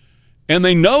 And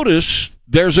they notice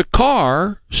there's a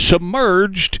car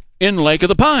submerged in Lake of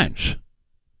the Pines.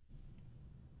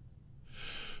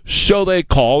 So they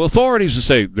call authorities and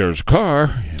say, there's a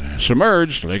car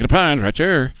submerged, Lake of the Pines, right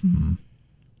there. Mm-hmm.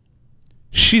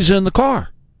 She's in the car.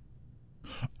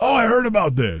 Oh, I heard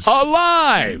about this.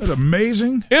 Alive. That's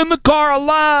amazing. In the car,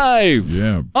 alive.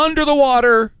 Yeah. Under the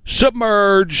water,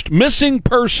 submerged, missing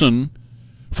person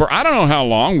for I don't know how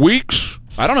long, weeks,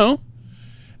 I don't know.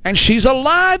 And she's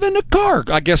alive in the car.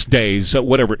 I guess days,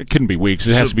 whatever. It couldn't be weeks.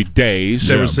 It has to be days.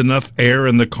 There was enough air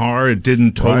in the car. It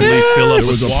didn't totally fill up. There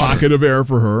was a pocket of air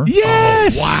for her.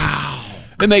 Yes. Oh, wow.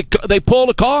 And they pull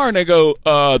the car and they go,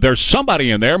 there's somebody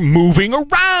in there moving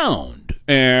around.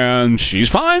 And she's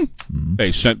fine. Mm-hmm.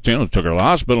 They took her to the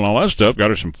hospital and all that stuff, got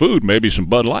her some food, maybe some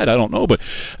Bud Light, I don't know. But,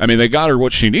 I mean, they got her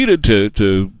what she needed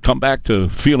to come back to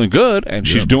feeling good, and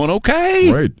she's doing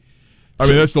okay. Right. I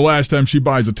mean, that's the last time she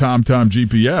buys a TomTom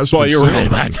GPS. Well, you're right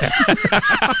about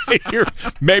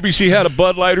that. Maybe she had a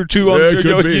Bud Light or two on her.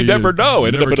 You never know.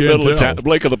 Ended up in the middle of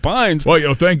Lake of the Pines.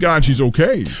 Well, thank God she's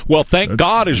okay. Well, thank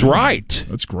God is right.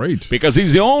 That's great. Because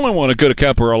he's the only one who could have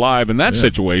kept her alive in that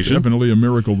situation. Definitely a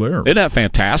miracle there. Isn't that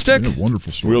fantastic? Yeah,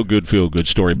 wonderful story. Real good, feel-good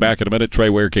story. Back in a minute.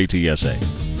 Trey Ware,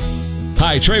 KTSA.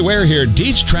 Hi, Trey Ware here.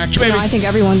 Dietz Tractor. I think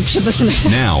everyone should listen to it.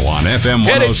 Now on FM 107.1.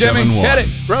 Hit it, Jimmy. Hit it.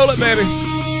 Roll it, baby.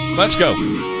 Let's go.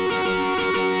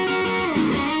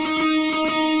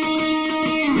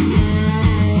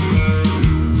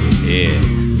 Yeah.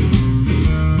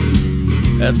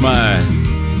 That's my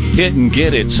hit and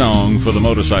get it song for the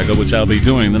motorcycle, which I'll be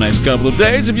doing the next couple of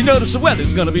days. If you notice the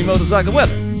weather's going to be motorcycle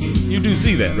weather. You do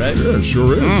see that, right? Yeah,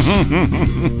 sure is.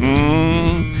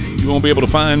 You won't be able to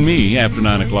find me after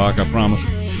 9 o'clock, I promise.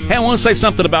 Hey, I want to say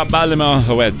something about Balima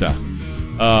Huerta.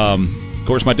 Of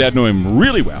course, my dad knew him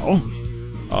really well.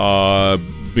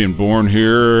 Being born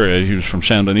here, he was from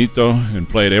San Benito and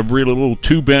played every little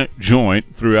two-bent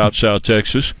joint throughout South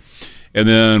Texas. And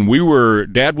then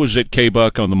Dad was at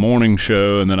K-Buck on the morning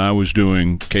show, and then I was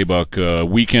doing K-Buck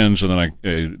weekends and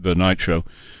then the night show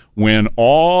when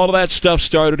all of that stuff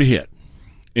started to hit.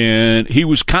 And he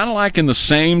was kind of like in the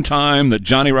same time that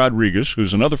Johnny Rodriguez,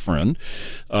 who's another friend,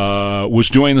 was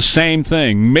doing the same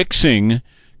thing, mixing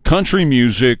country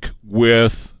music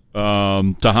with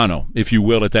Tejano, if you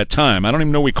will, at that time. I don't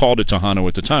even know we called it Tejano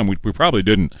at the time. We probably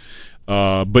didn't.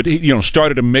 But he,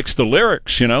 started to mix the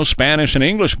lyrics, Spanish and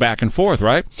English back and forth,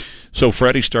 right? So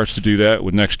Freddie starts to do that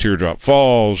with Next Teardrop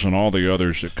Falls and all the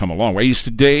others that come along.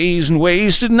 Wasted Days and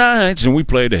Wasted Nights, and we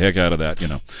played the heck out of that,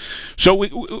 So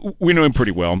we knew him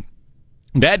pretty well.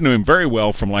 Dad knew him very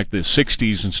well from like the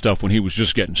 60s and stuff when he was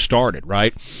just getting started,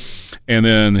 right? And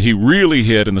then he really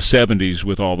hit in the 70s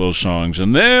with all those songs.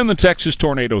 And then the Texas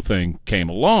Tornado thing came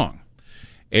along.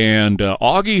 And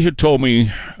Augie had told me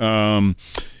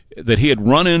that he had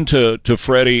run into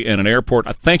Freddie in an airport.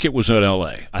 I think it was in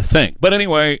L.A., I think. But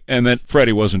anyway, and that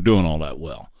Freddie wasn't doing all that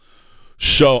well.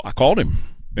 So I called him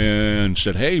and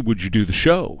said, hey, would you do the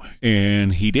show?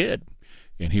 And he did.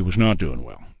 And he was not doing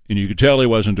well. And you could tell he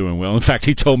wasn't doing well. In fact,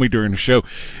 he told me during the show,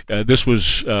 I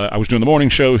was doing the morning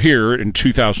show here in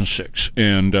 2006.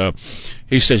 And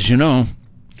he says,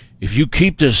 if you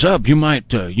keep this up, you might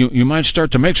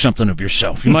start to make something of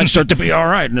yourself. You might start to be all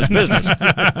right in this business.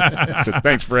 I said,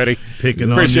 thanks, Freddie.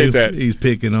 Appreciate that. He's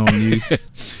picking on you.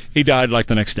 He died like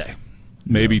the next day,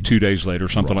 maybe 2 days later,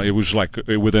 something like. It was like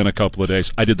within a couple of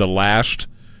days. I did the last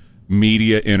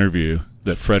media interview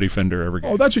that Freddie Fender ever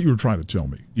gave. Oh, that's what you were trying to tell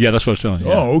me. Yeah, that's what I was telling you.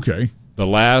 Yeah. Oh, okay. The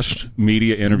last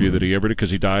media interview that he ever did, because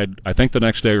he died, I think, the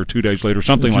next day or 2 days later,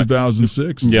 something like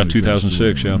 2006. Yeah,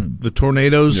 2006, yeah. The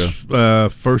Tornadoes'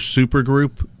 first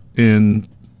supergroup in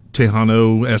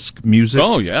Tejano-esque music.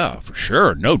 Oh, yeah, for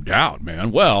sure. No doubt,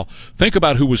 man. Well, think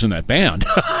about who was in that band.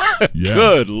 Yeah.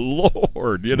 Good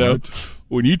Lord, Right.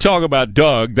 when you talk about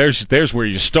Doug, there's where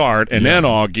you start, and then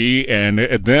Augie, and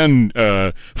then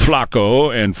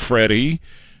Flacco and Freddie.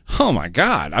 Oh my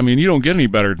God! I mean, you don't get any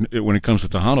better when it comes to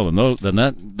Tejano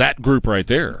than that group right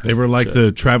there. They were like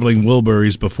the traveling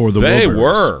Wilburys before the They Wilburys.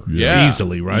 were, yeah,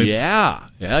 easily, right?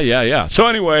 Yeah. So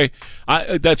anyway,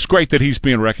 that's great that he's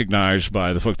being recognized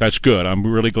by the folks. That's good. I'm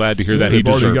really glad to hear that he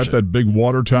deserves it. They've already got that big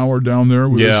water tower down there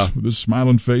with his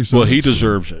smiling face. Well, he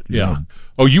deserves it. Yeah.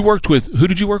 Oh, you worked with who?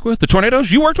 Did you work with the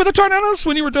Tornadoes? You worked with the Tornadoes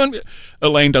when you were doing.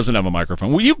 Elaine doesn't have a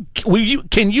microphone.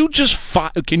 Can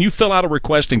you fill out a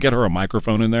request and get her a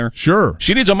microphone in there? Sure.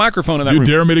 She needs a microphone in that room. You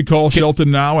dare me to call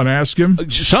Shelton now and ask him?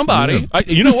 Somebody. Yeah.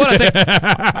 You know what?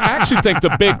 I actually think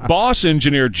the big boss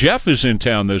engineer Jeff is in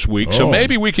town this week, so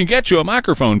maybe we can get you a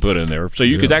microphone put in there so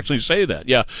you could actually say that.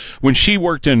 Yeah. When she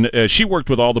worked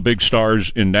with all the big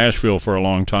stars in Nashville for a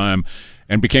long time,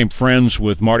 and became friends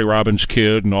with Marty Robbins'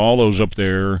 kid and all those up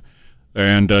there.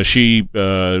 And she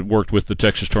worked with the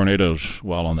Texas Tornadoes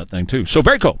while on that thing, too. So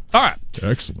very cool. All right.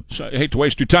 Excellent. So I hate to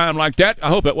waste your time like that. I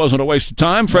hope it wasn't a waste of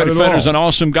time. Freddie Fenner's an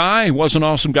awesome guy. He was an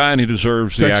awesome guy, and he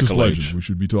deserves the Texas accolades. legend. We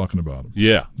should be talking about him.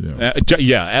 Yeah,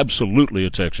 absolutely a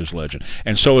Texas legend.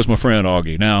 And so is my friend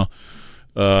Augie. Now,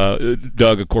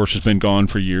 Doug, of course, has been gone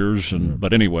for years,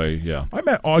 but anyway, yeah. I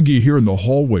met Augie here in the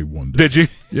hallway one day. Did you?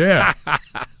 Yeah.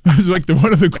 It was like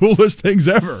one of the coolest things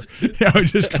ever. Yeah, I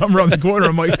just come around the corner.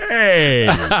 I'm like, hey,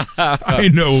 I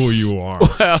know who you are.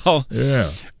 Well, yeah.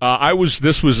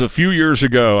 This was a few years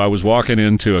ago. I was walking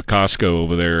into a Costco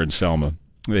over there in Selma,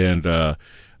 and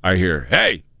I hear,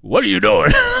 "Hey, what are you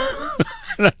doing?"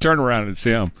 And I turn around and see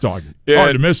him. It's Augie.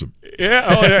 Hard to miss him.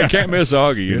 Yeah, I can't miss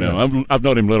Augie. You know, I've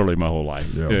known him literally my whole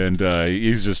life, yeah. And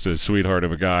he's just a sweetheart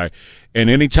of a guy. And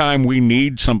anytime we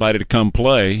need somebody to come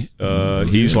play,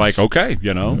 he's like, okay,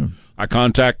 I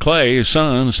contact Clay, his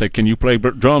son, and say, can you play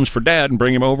drums for Dad, and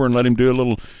bring him over and let him do a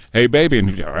little, hey, baby,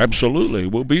 and absolutely,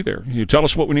 we'll be there. You tell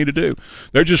us what we need to do.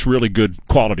 They're just really good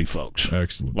quality folks.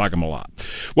 Excellent. Like them a lot.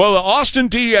 Well, the Austin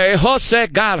DA, Jose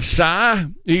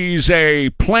Garza, he's a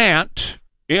plant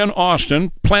in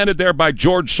Austin, planted there by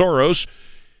George Soros,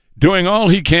 doing all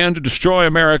he can to destroy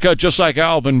America, just like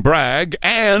Alvin Bragg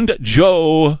and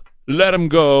Joe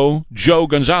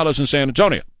Gonzalez in San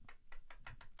Antonio.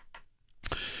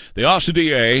 The Austin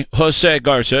DA, Jose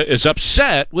Garza, is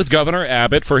upset with Governor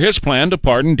Abbott for his plan to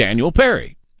pardon Daniel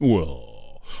Perry.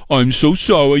 Well, I'm so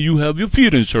sorry you have your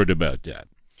feelings hurt about that.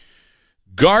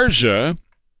 Garza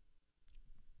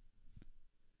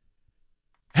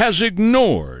has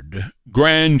ignored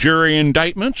grand jury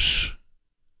indictments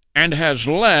and has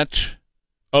let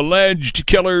alleged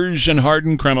killers and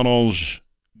hardened criminals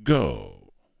go.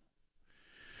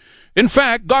 In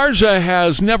fact, Garza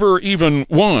has never even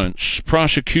once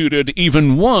prosecuted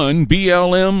even one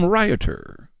BLM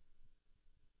rioter.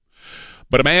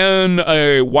 But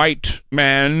a white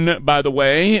man, by the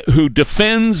way, who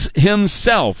defends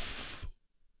himself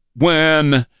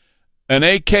when an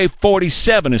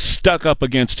AK-47 is stuck up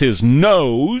against his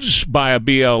nose by a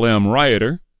BLM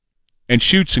rioter and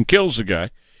shoots and kills the guy.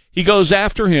 He goes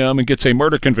after him and gets a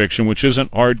murder conviction, which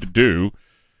isn't hard to do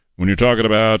when you're talking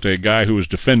about a guy who was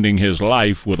defending his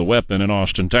life with a weapon in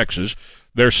Austin, Texas.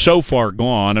 They're so far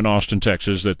gone in Austin,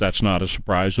 Texas, that's not a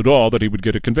surprise at all that he would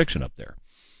get a conviction up there.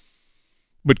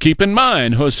 But keep in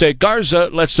mind, Jose Garza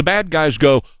lets the bad guys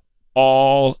go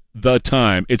all the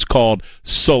time. It's called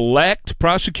select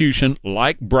prosecution,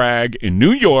 like Bragg in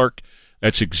New York.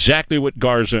 That's exactly what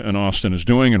Garza in Austin is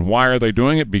doing. And why are they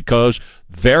doing it? Because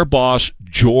their boss,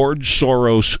 George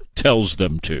Soros, tells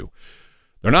them to.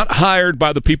 They're not hired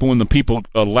by the people when the people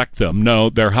elect them. No,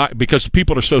 they're hired because the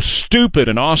people are so stupid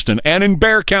in Austin and in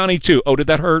Bexar County, too. Oh, did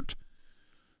that hurt?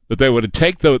 That they would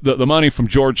take the money from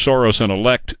George Soros and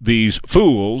elect these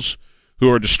fools who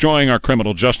are destroying our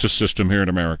criminal justice system here in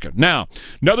America. Now,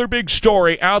 another big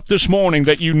story out this morning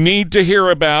that you need to hear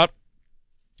about,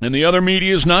 and the other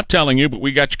media is not telling you, but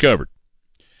we got you covered.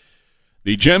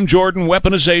 The Jim Jordan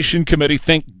Weaponization Committee,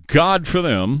 thank God for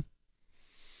them,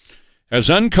 has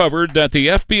uncovered that the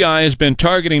FBI has been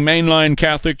targeting mainline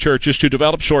Catholic churches to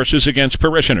develop sources against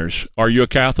parishioners. Are you a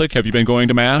Catholic? Have you been going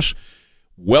to Mass?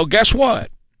 Well, guess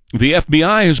what? The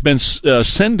FBI has been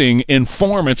sending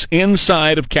informants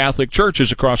inside of Catholic churches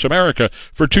across America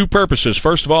for two purposes.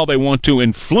 First of all, they want to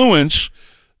influence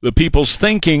the people's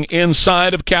thinking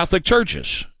inside of Catholic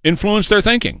churches, influence their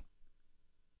thinking.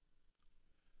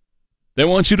 They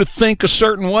want you to think a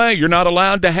certain way. You're not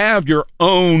allowed to have your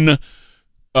own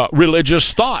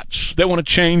religious thoughts. They want to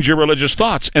change your religious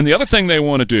thoughts. And the other thing they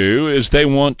want to do is they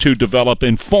want to develop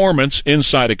informants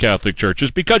inside of Catholic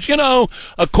churches because,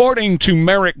 according to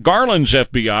Merrick Garland's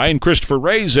FBI and Christopher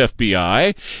Wray's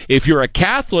FBI, if you're a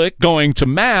Catholic going to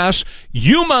Mass,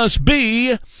 you must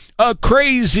be a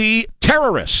crazy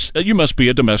terrorist. You must be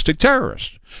a domestic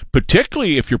terrorist,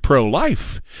 particularly if you're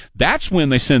pro-life. That's when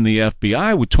they send the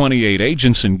FBI with 28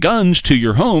 agents and guns to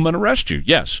your home and arrest you.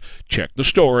 Yes, check the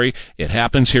story. It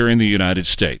happens here in the United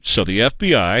States. So the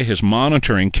FBI is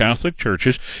monitoring Catholic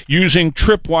churches using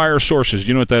tripwire sources.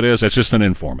 You know what that is? That's just an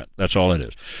informant. That's all it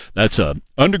is. That's a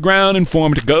underground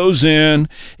informant that goes in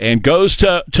and goes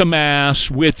to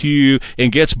Mass with you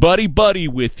and gets buddy-buddy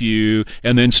with you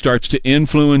and then starts to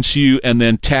influence you and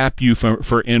then tap you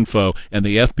for info. And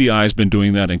the FBI has been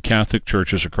doing that in Catholic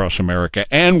churches across America.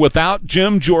 And without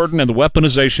Jim Jordan and the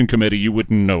Weaponization Committee, you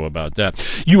wouldn't know about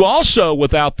that. You also,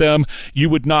 without them, you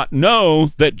would not know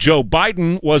that Joe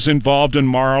Biden was involved in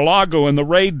Mar-a-Lago and the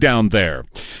raid down there.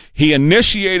 He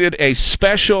initiated a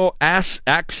special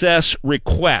access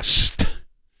request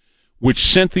which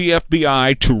sent the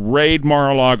FBI to raid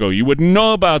Mar-a-Lago. You wouldn't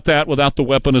know about that without the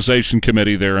Weaponization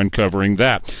Committee there uncovering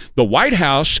that. The White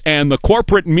House and the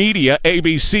corporate media,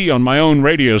 ABC on my own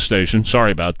radio station,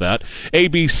 sorry about that,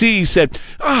 ABC said,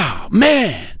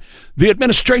 man, the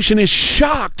administration is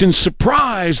shocked and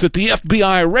surprised that the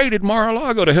FBI raided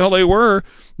Mar-a-Lago. The hell they were.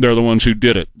 They're the ones who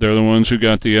did it. They're the ones who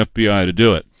got the FBI to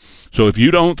do it. So if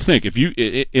you don't think,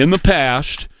 in the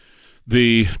past,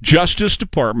 the Justice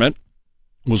Department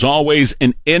was always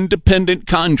an independent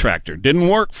contractor, didn't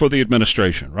work for the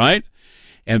administration, right?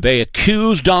 And they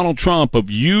accused Donald Trump of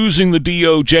using the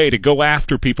DOJ to go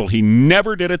after people. He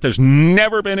never did it. There's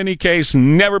never been any case,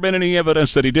 never been any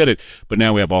evidence that he did it. But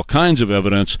now we have all kinds of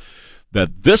evidence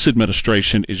that this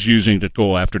administration is using to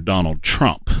go after Donald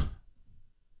Trump,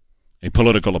 a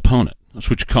political opponent.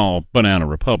 That's what you call Banana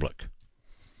Republic.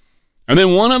 And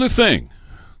then one other thing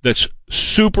that's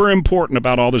super important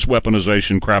about all this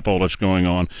weaponization crapola that's going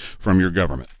on from your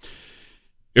government.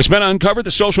 It's been uncovered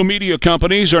that social media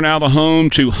companies are now the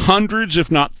home to hundreds, if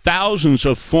not thousands,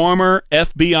 of former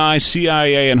FBI,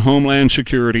 CIA, and Homeland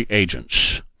Security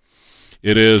agents.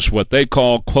 It is what they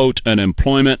call, quote, an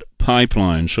employment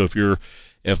pipeline. So if you're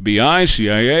FBI,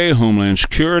 CIA, Homeland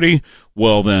Security,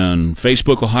 well then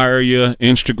Facebook will hire you,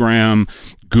 Instagram,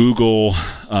 Google,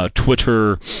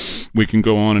 Twitter, we can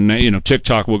go on and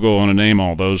TikTok will go on and name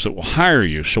all those that will hire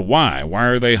you. So why? Why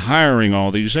are they hiring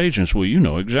all these agents? Well, you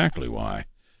know exactly why.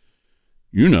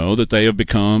 You know that they have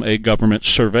become a government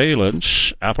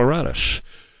surveillance apparatus.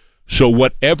 So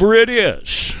whatever it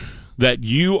is that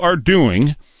you are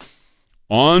doing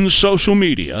on social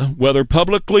media, whether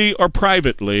publicly or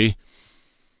privately,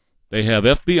 they have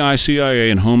FBI, CIA,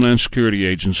 and Homeland Security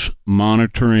agents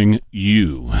monitoring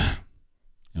you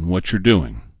and what you're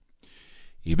doing.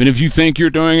 Even if you think you're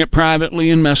doing it privately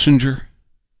in Messenger,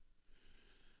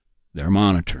 they're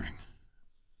monitoring.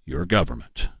 Your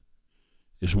government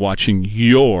is watching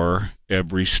your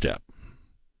every step.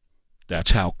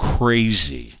 That's how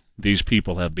crazy these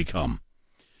people have become.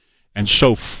 And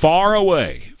so far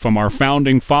away from our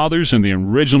founding fathers and the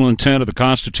original intent of the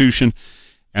Constitution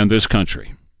and this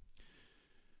country.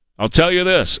 I'll tell you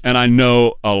this, and I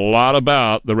know a lot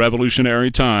about the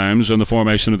revolutionary times and the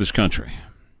formation of this country.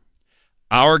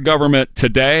 Our government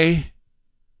today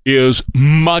is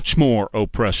much more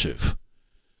oppressive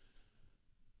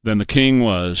than the king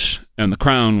was and the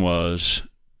crown was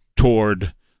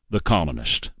toward the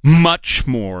colonist. Much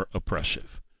more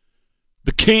oppressive.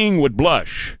 The king would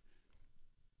blush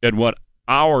at what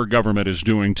our government is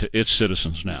doing to its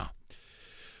citizens now.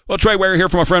 Well, Trey Ware here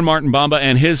from our friend Martin Bamba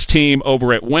and his team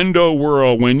over at Window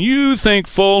World. When you think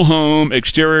full home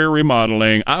exterior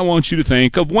remodeling, I want you to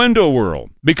think of Window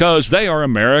World because they are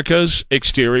America's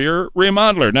exterior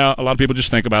remodeler. Now, a lot of people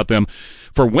just think about them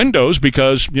for windows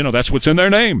because, that's what's in their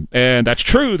name. And that's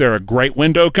true. They're a great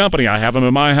window company. I have them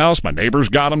in my house. My neighbors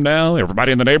got them now.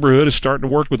 Everybody in the neighborhood is starting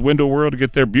to work with Window World to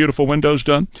get their beautiful windows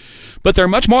done. But they're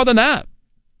much more than that.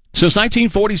 Since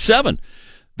 1947,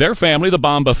 their family, the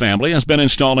Bamba family, has been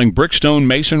installing brickstone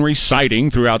masonry siding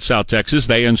throughout South Texas.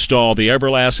 They install the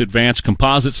Everlast Advanced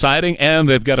Composite Siding, and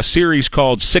they've got a series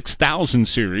called 6000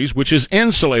 Series, which is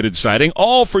insulated siding,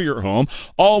 all for your home,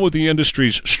 all with the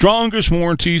industry's strongest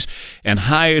warranties and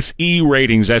highest E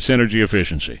ratings. That's energy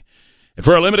efficiency. And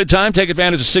for a limited time, take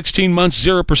advantage of 16 months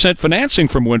 0% financing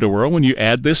from Window World when you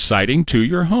add this siding to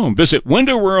your home. Visit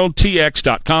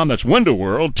WindowWorldTX.com. That's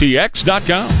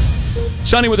WindowWorldTX.com.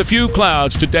 Sunny with a few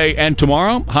clouds today and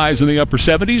tomorrow. Highs in the upper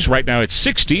 70s. Right now it's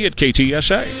 60 at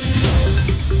KTSA.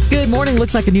 Good morning.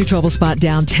 Looks like a new trouble spot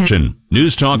downtown.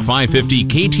 News Talk 550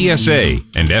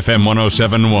 KTSA and FM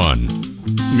 1071.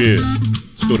 Yeah.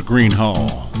 Let's go to Green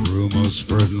Hall. Rumors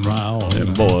spreading round.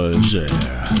 Them boys there.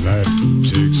 That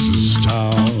Texas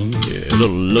town. Yeah,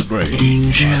 little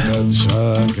LaGrange. Check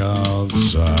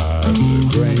outside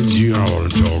LaGrange. You know what I'm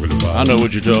talking about. I know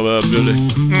what you're talking about, Billy.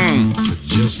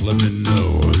 Just let me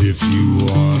know if you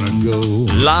want to go.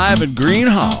 Live at Green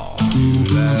Hall.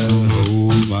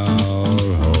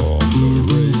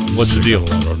 What's the deal? A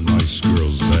lot of nice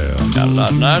girls there. Got a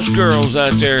lot of nice girls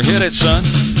out there. Hit it, son.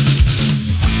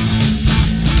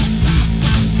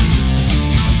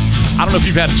 I don't know if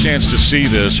you've had a chance to see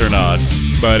this or not,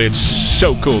 but it's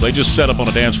so cool. They just set up on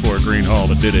a dance floor at Green Hall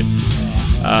that did it.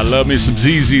 I love me some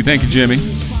ZZ. Thank you, Jimmy.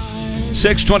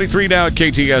 6:23 now at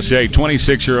KTSA.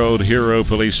 26-year-old hero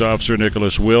police officer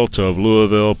Nicholas Wilt of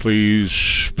Louisville.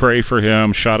 Please pray for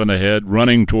him. Shot in the head,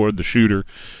 running toward the shooter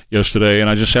yesterday. And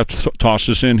I just have to toss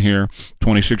this in here.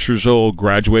 26 years old,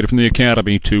 graduated from the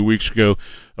academy 2 weeks ago.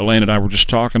 Elaine and I were just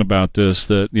talking about this,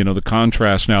 that, you know, the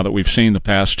contrast now that we've seen the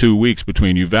past 2 weeks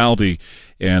between Uvalde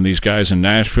and these guys in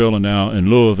Nashville and now in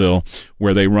Louisville,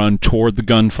 where they run toward the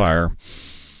gunfire.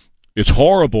 It's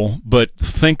horrible, but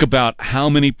think about how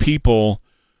many people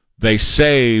they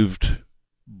saved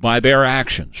by their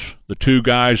actions. The two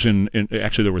guys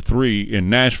actually there were three in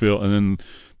Nashville, and then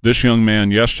this young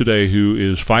man yesterday who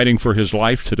is fighting for his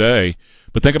life today.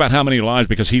 But think about how many lives,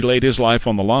 because he laid his life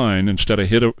on the line instead of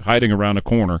hiding around a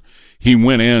corner. He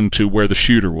went into where the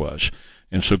shooter was.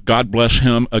 And so God bless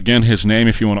him. Again, his name,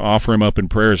 if you want to offer him up in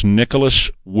prayer, is Nicholas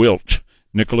Wilt.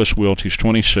 Nicholas Wilt, he's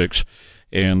 26.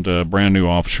 And a brand new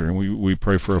officer, and we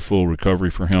pray for a full recovery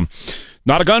for him.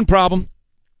 Not a gun problem,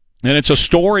 and it's a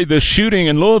story. This shooting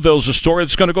in Louisville is a story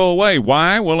that's going to go away.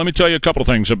 Why? Well, let me tell you a couple of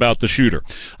things about the shooter.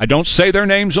 I don't say their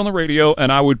names on the radio, and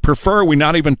I would prefer we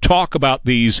not even talk about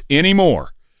these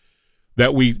anymore.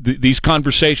 That these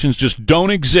conversations just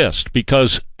don't exist,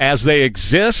 because as they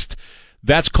exist,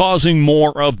 that's causing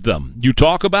more of them. You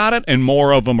talk about it, and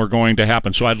more of them are going to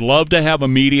happen. So I'd love to have a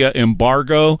media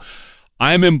embargo.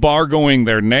 I'm embargoing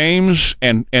their names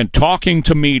and talking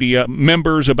to media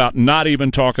members about not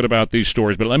even talking about these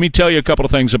stories. But let me tell you a couple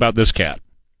of things about this cat.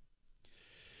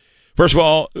 First of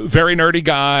all, very nerdy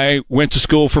guy, went to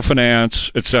school for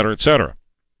finance, et cetera, et cetera.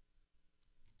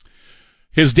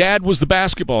 His dad was the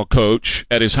basketball coach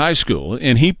at his high school,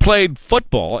 and he played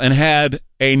football and had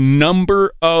a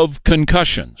number of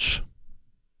concussions.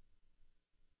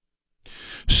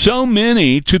 So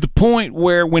many to the point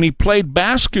where when he played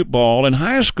basketball in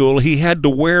high school, he had to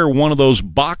wear one of those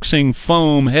boxing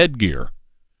foam headgear.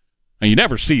 And you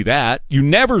never see that. You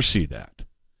never see that.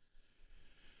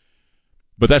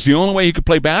 But that's the only way he could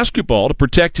play basketball, to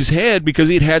protect his head, because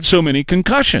he'd had so many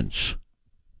concussions.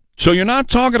 So you're not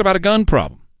talking about a gun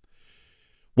problem.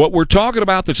 What we're talking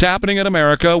about that's happening in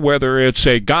America, whether it's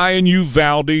a guy in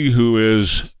Uvalde who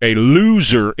is a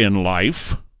loser in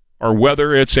life, or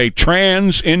whether it's a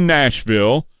trans in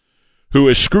Nashville who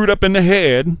is screwed up in the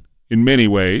head in many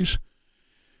ways,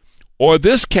 or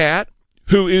this cat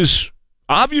who is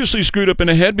obviously screwed up in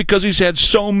the head because he's had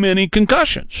so many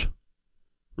concussions.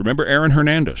 Remember Aaron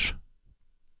Hernandez?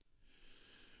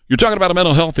 You're talking about a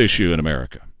mental health issue in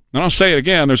America. And I'll say it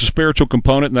again, there's a spiritual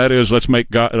component, and that is let's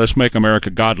make America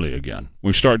godly again. When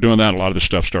we start doing that, a lot of this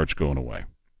stuff starts going away.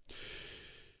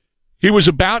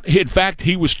 In fact,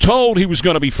 he was told he was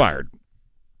going to be fired.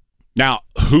 Now,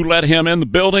 who let him in the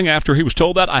building after he was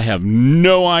told that? I have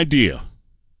no idea.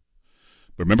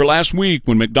 But remember last week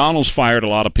when McDonald's fired a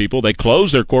lot of people, they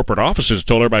closed their corporate offices,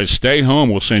 told everybody, stay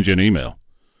home, we'll send you an email.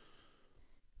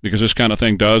 Because this kind of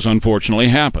thing does, unfortunately,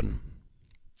 happen.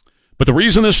 But the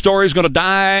reason this story is going to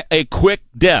die a quick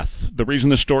death, the reason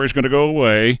this story is going to go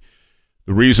away,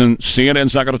 the reason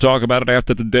CNN's not going to talk about it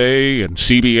after today, and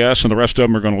CBS and the rest of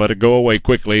them are going to let it go away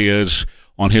quickly, is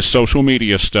on his social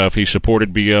media stuff, he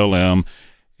supported BLM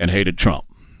and hated Trump.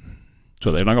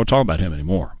 So they're not going to talk about him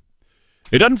anymore.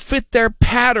 It doesn't fit their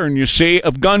pattern, you see,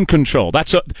 of gun control.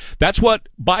 That's what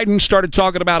Biden started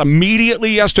talking about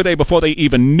immediately yesterday before they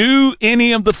even knew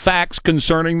any of the facts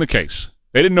concerning the case.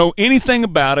 They didn't know anything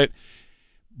about it.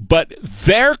 But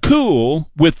they're cool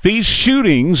with these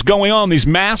shootings going on, these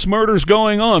mass murders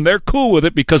going on. They're cool with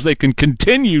it because they can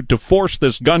continue to force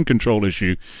this gun control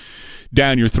issue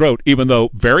down your throat, even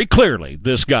though very clearly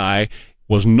this guy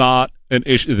was not an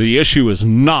issue. The issue is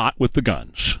not with the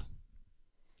guns.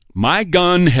 My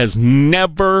gun has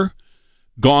never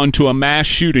gone to a mass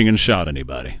shooting and shot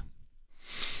anybody.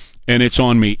 And it's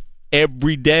on me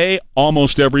every day,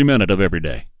 almost every minute of every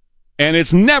day. And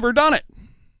it's never done it.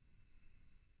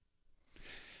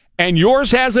 And yours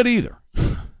hasn't either.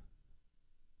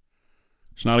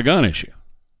 It's not a gun issue.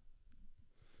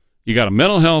 You got a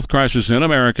mental health crisis in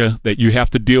America that you have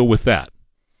to deal with that.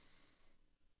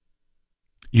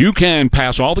 You can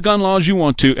pass all the gun laws you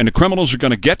want to, and the criminals are going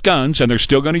to get guns, and they're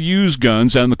still going to use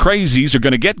guns, and the crazies are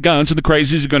going to get guns, and the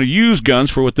crazies are going to use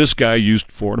guns for what this guy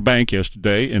used for at a bank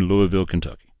yesterday in Louisville,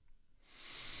 Kentucky.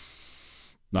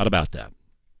 Not about that.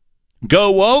 Go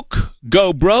woke,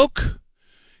 go broke.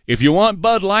 If you want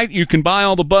Bud Light, you can buy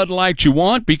all the Bud Light you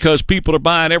want because people are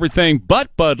buying everything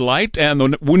but Bud Light. And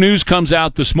the news comes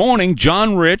out this morning,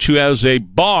 John Rich, who has a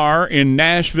bar in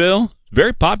Nashville,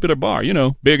 very popular bar,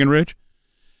 big and rich.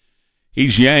 He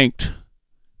has yanked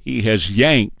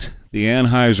the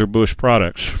Anheuser-Busch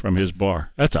products from his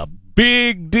bar. That's a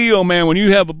big deal, man. When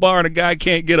you have a bar and a guy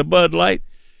can't get a Bud Light,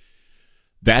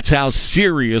 that's how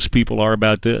serious people are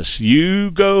about this. You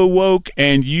go woke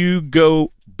and you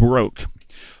go broke.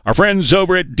 Our friends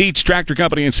over at Dietz Tractor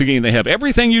Company in Seguin, they have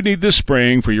everything you need this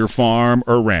spring for your farm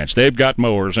or ranch. They've got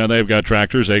mowers and they've got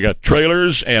tractors, they got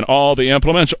trailers and all the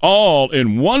implements all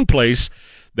in one place.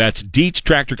 That's Dietz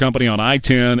Tractor Company on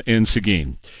I-10 in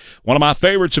Seguin. One of my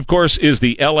favorites, of course, is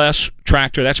the LS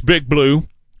tractor. That's Big Blue.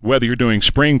 Whether you're doing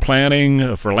spring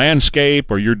planting for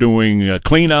landscape or you're doing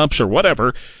cleanups or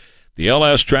whatever, the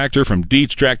LS tractor from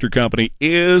Dietz Tractor Company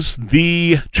is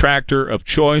the tractor of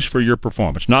choice for your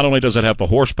performance. Not only does it have the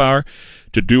horsepower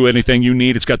to do anything you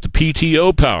need, it's got the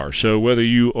PTO power. So whether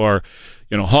you are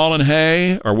hauling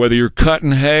hay or whether you're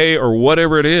cutting hay or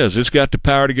whatever it is, it's got the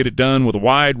power to get it done with a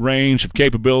wide range of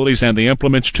capabilities and the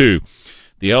implements too.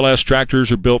 The LS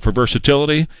tractors are built for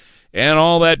versatility and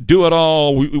all that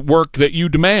do-it-all work that you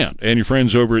demand. And your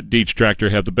friends over at Dietz Tractor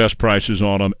have the best prices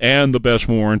on them and the best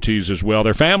warranties as well.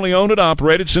 They're family-owned and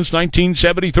operated since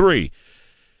 1973.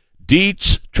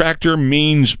 Dietz Tractor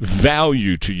means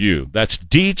value to you. That's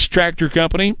Dietz Tractor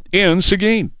Company in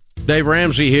Seguin. Dave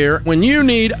Ramsey here. When you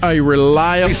need a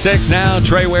reliable... 6 now,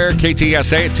 Trey Ware,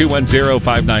 KTSA at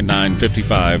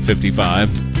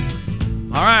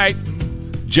 210-599-5555. All right,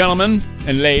 gentlemen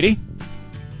and lady,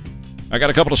 I got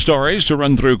a couple of stories to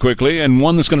run through quickly, and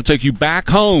one that's going to take you back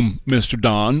home, Mr.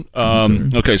 Don.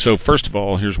 Okay, so first of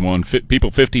all, here's one.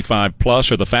 People 55 plus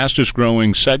are the fastest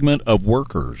growing segment of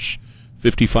workers.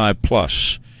 55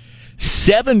 plus.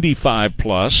 75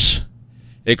 plus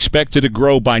expected to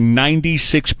grow by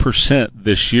 96%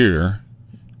 this year.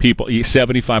 People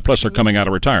 75 plus are coming out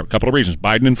of retirement. A couple of reasons.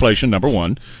 Biden inflation, number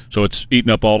one, so it's eating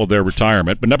up all of their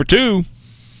retirement. But number two,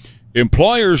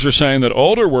 employers are saying that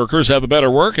older workers have a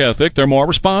better work ethic. They're more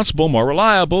responsible, more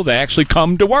reliable. They actually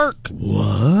come to work. What?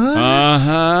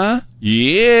 Uh-huh.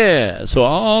 Yeah. So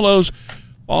all those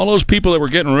people that were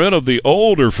getting rid of the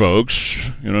older folks,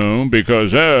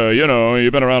 because,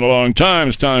 you've been around a long time,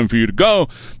 it's time for you to go.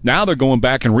 Now they're going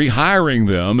back and rehiring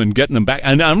them and getting them back.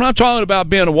 And I'm not talking about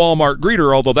being a Walmart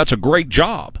greeter, although that's a great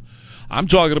job. I'm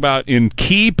talking about in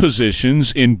key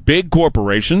positions in big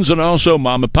corporations, and also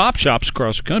mom and pop shops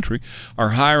across the country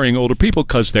are hiring older people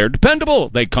because they're dependable.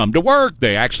 They come to work.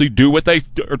 They actually do what they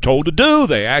are told to do.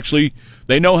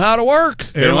 They know how to work.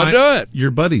 They know how to do it. Your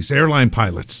buddies, airline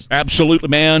pilots. Absolutely,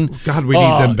 man. God, we need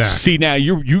them back. See, now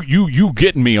you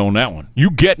getting me on that one. You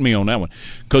get me on that one.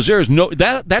 Because there's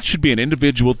that should be an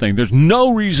individual thing. There's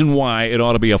no reason why it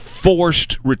ought to be a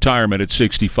forced retirement at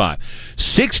 65.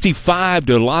 65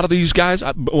 to a lot of these guys,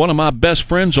 one of my best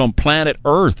friends on planet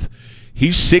Earth,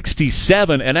 he's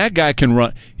 67, and that guy can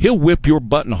run. He'll whip your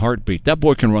butt in a heartbeat. That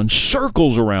boy can run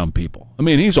circles around people. I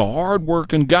mean, he's a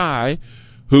hard-working guy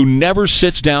who never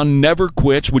sits down, never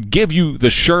quits, would give you the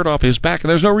shirt off his back, and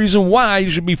there's no reason why you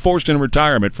should be forced into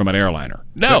retirement from an airliner.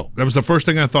 No. That was the first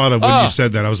thing I thought of when you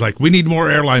said that. I was like, we need more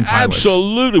airline pilots.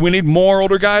 Absolutely. We need more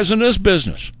older guys in this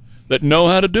business that know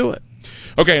how to do it.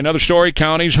 Okay, another story.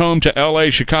 Counties home to L.A.,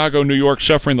 Chicago, New York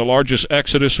suffering the largest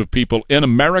exodus of people in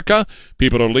America.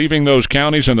 People are leaving those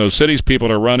counties and those cities.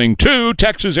 People are running to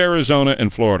Texas, Arizona,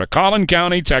 and Florida. Collin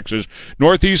County, Texas,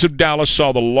 northeast of Dallas,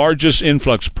 saw the largest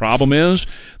influx. Problem is,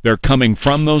 they're coming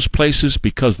from those places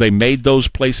because they made those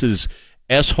places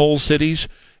S-hole cities,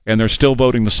 and they're still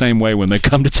voting the same way when they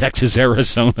come to Texas,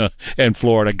 Arizona, and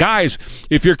Florida. Guys,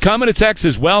 if you're coming to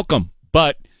Texas, welcome,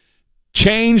 but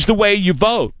change the way you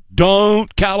vote.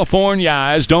 Don't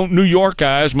Californiaize, don't New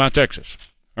Yorkize my Texas.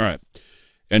 All right.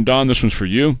 And, Don, this one's for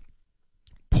you.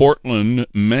 Portland,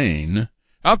 Maine.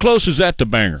 How close is that to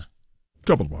Bangor? A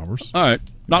couple of hours. All right.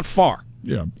 Not far.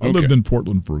 Yeah. I lived in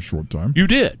Portland for a short time. You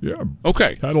did? Yeah.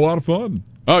 Okay. Had a lot of fun.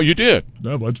 Oh, you did?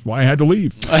 No, that's why I had to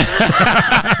leave.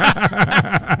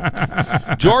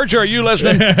 Georgia, are you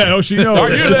listening? Oh, she knows. Are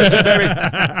you listening, baby?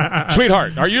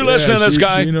 Sweetheart, are you listening to this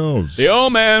guy? She knows. The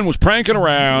old man was pranking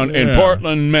around in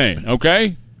Portland, Maine,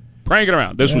 okay? Pranking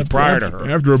around. This was prior to her.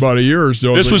 After about a year or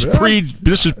so. This was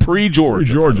pre-Georgia.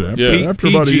 Pre-Georgia. Yeah. After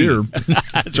about a year.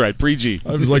 That's right, pre-G.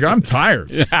 I was like, I'm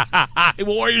tired. You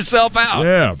wore yourself out.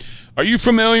 Yeah. Are you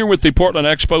familiar with the Portland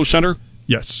Expo Center?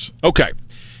 Yes. Okay.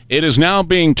 It is now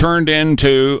being turned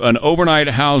into an overnight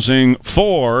housing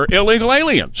for illegal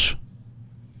aliens.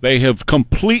 They have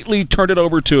completely turned it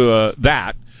over to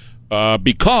that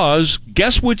because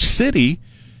guess which city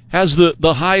has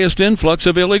the highest influx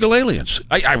of illegal aliens?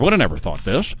 I would have never thought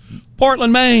this.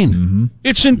 Portland, Maine. Mm-hmm.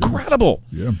 It's incredible.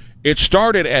 Yeah. It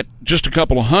started at just a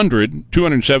couple of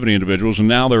 270 individuals, and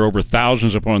now there are over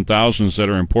thousands upon thousands that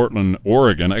are in Portland,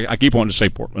 Oregon. I keep wanting to say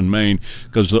Portland, Maine,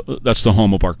 because that's the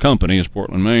home of our company, is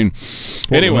Portland, Maine.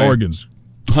 Portland, Oregon's.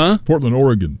 Huh? Portland,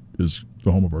 Oregon is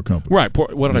the home of our company. Right.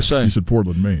 What did I say? You said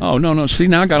Portland, Maine. Oh, no. See,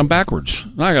 now I got them backwards.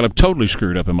 Now I got them totally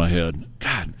screwed up in my head.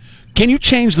 God. Can you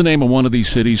change the name of one of these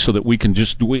cities so that we can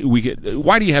just we get?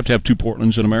 Why do you have to have two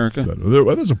Portlands in America?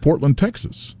 There's a Portland,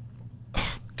 Texas.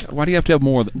 God, why do you have to have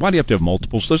more? Why do you have to have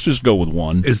multiples? Let's just go with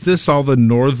one. Is this all the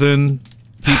northern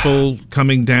people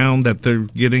coming down that they're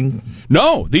getting?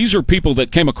 No, these are people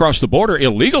that came across the border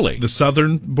illegally. The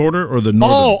southern border or the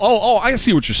northern? Oh! I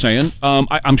see what you're saying.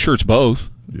 I'm sure it's both.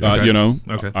 Okay.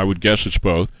 Okay. I would guess it's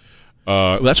both.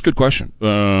 That's a good question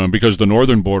because the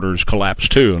northern borders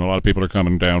collapsed too, and a lot of people are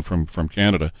coming down from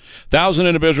Canada. 1,000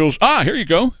 individuals. Here you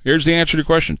go. Here's the answer to your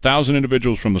question. 1,000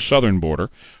 individuals from the southern border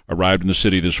arrived in the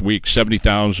city this week.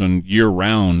 70,000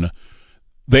 year-round.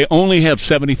 They only have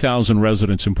 70,000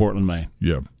 residents in Portland, Maine.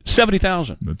 Yeah,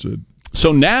 70,000. That's it.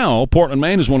 So now Portland,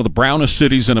 Maine is one of the brownest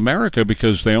cities in America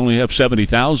because they only have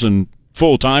 70,000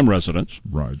 full-time residents.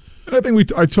 Right. And I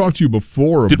think I talked to you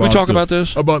before Did we talk about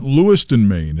this? About Lewiston,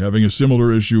 Maine, having a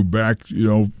similar issue back,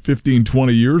 15,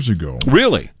 20 years ago.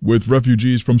 Really? With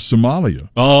refugees from Somalia.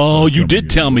 Oh, you did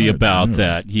tell me about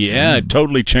that. Yeah, it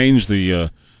totally changed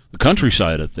the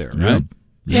countryside up there, right?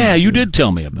 Yeah, you did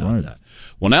tell me about that.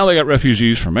 Well, now they got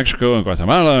refugees from Mexico and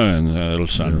Guatemala and El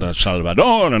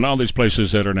Salvador and all these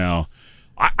places that are now.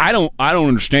 I don't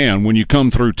understand when you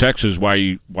come through Texas why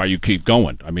you keep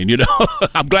going. I mean,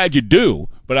 I'm glad you do,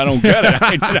 but I don't get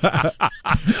it.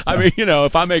 I mean,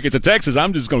 if I make it to Texas,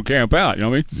 I'm just going to camp out. You know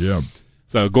what I mean? Yeah.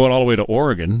 So going all the way to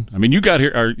Oregon. I mean, you got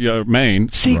here, Maine.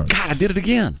 See, right. God, I did it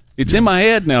again. It's in my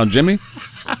head now, Jimmy.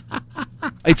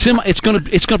 It's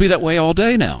gonna be that way all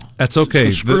day now. That's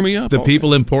okay. Screw me up. The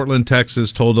people in Portland,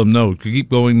 Texas, told them no. Keep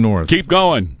going north. Keep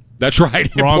going. That's right.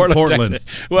 Wrong Portland.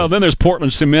 Well, then there's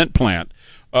Portland Cement Plant.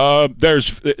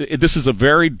 This is a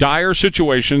very dire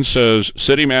situation, says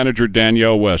City Manager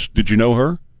Danielle West. Did you know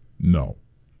her? No.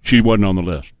 She wasn't on the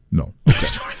list. No. Okay.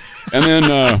 And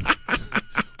then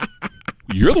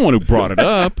you're the one who brought it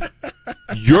up.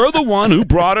 You're the one who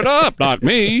brought it up, not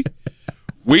me.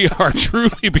 We are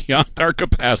truly beyond our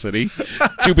capacity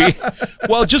to be.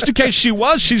 Well, just in case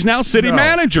she's now city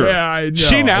manager. Yeah, I know.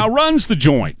 She now runs the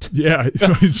joint. Yeah,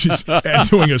 she's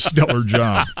doing a stellar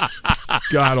job.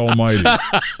 God almighty.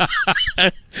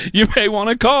 You may want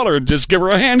to call her and just give her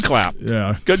a hand clap.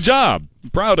 Yeah. Good job.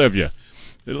 Proud of you.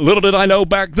 Little did I know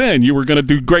back then you were going to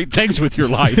do great things with your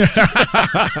life.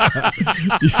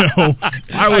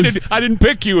 I didn't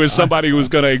pick you as somebody who was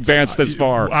going to advance this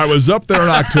far. I was up there in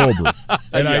October,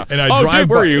 and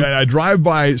I drive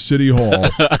by City Hall,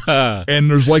 and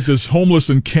there's like this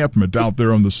homeless encampment out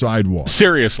there on the sidewalk.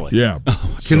 Seriously? Yeah.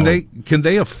 Can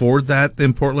they afford that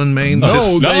in Portland, Maine?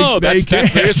 No, that's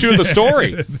the issue of the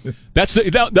story.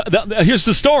 Here's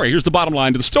the story. Here's the bottom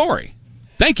line to the story.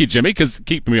 Thank you, Jimmy, because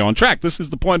keeping me on track. This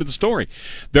is the point of the story.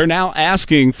 They're now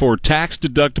asking for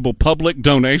tax-deductible public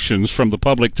donations from the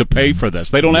public to pay for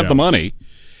this. They don't have the money,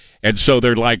 and so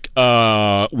they're like,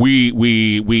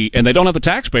 we, and they don't have the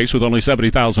tax base with only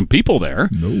 70,000 people there.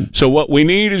 No. So what we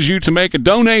need is you to make a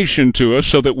donation to us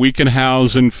so that we can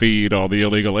house and feed all the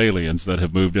illegal aliens that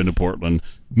have moved into Portland,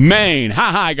 Maine.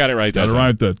 I got it right that time.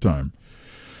 Right that time.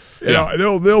 Yeah,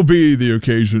 there'll be the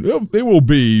occasion. They will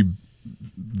be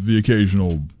the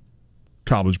occasional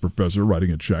college professor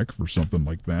writing a check for something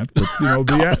like that. But,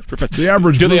 the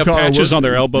average do blue they have collar patches worker, on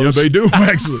their elbows? Yeah, they do,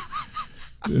 actually.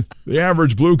 The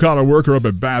average blue-collar worker up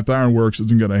at Bath Iron Works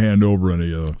isn't going to hand over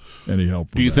any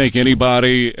help. Do you think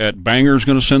anybody at Banger's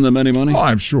going to send them any money? Oh,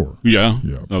 I'm sure. Yeah?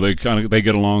 Yeah. Oh, they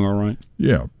get along all right?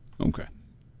 Yeah. Okay.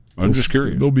 I'm just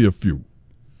curious. There'll be a few.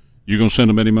 You going to send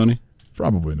them any money?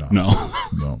 Probably not. No.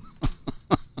 No.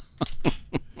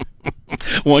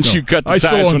 Once you cut the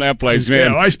ties from that place,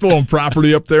 man. Yeah, I still own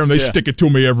property up there, and they stick it to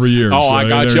me every year. Oh, so I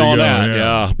got you on that.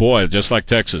 Yeah. Boy, just like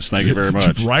Texas. Thank you very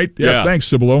much. Right? Yeah, thanks,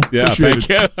 Cibolo. Yeah,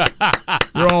 appreciate thank you.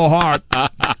 You're all hot.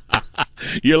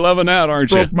 You're loving that,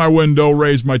 aren't you? Broke my window,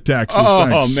 raised my taxes. Oh,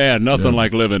 thanks. man, nothing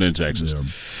like living in Texas. Yeah.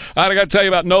 All right, I got to tell you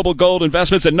about Noble Gold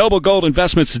Investments at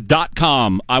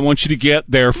noblegoldinvestments.com. I want you to get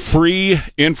their free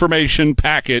information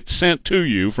packet sent to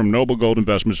you from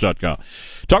noblegoldinvestments.com.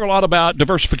 Talk a lot about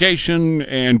diversification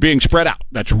and being spread out.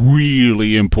 That's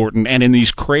really important. And in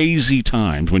these crazy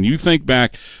times, when you think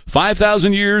back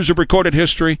 5,000 years of recorded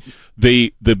history,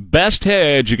 the best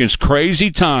hedge against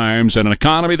crazy times and an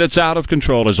economy that's out of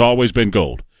control has always been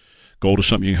gold. Gold is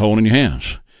something you hold in your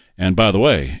hands. And by the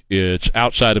way, it's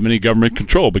outside of any government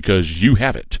control because you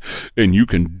have it, and you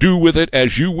can do with it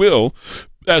as you will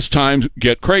as times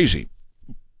get crazy.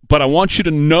 But I want you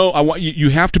to know, you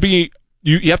have to be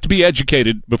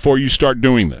educated before you start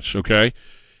doing this, okay?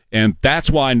 And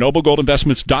that's why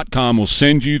noblegoldinvestments.com will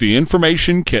send you the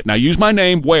information kit. Now, use my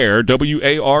name, Ware,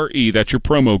 W-A-R-E. That's your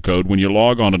promo code when you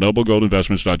log on to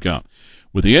noblegoldinvestments.com.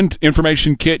 With the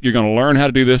information kit, you're going to learn how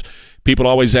to do this. People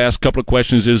always ask a couple of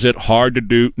questions. Is it hard to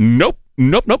do? Nope,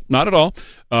 not at all.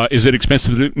 Is it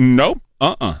expensive to do? Nope.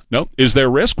 Nope. Is there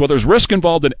risk? Well, there's risk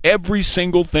involved in every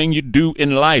single thing you do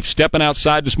in life. Stepping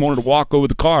outside this morning to walk over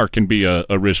the car can be a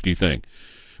risky thing.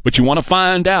 But you want to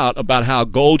find out about how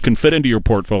gold can fit into your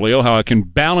portfolio, how it can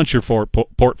balance your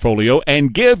portfolio,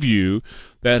 and give you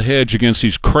that hedge against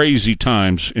these crazy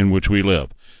times in which we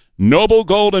live.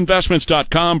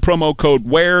 NobleGoldInvestments.com, promo code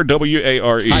WARE,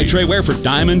 W-A-R-E. Hi, Trey Ware for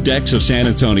Diamond Decks of San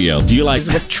Antonio. Do you like...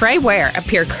 With Trey Ware,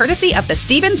 appear courtesy of the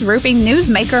Stevens Roofing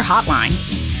Newsmaker Hotline.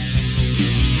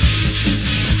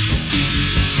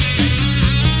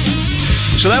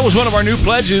 So that was one of our new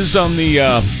pledges on the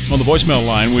voicemail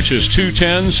line, which is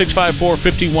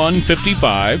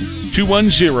 210-654-5155.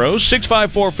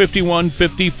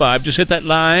 210-654-5155. Just hit that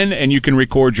line, and you can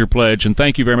record your pledge. And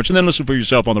thank you very much. And then listen for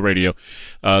yourself on the radio.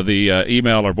 The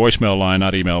email or voicemail line,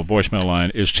 not email, voicemail line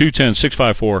is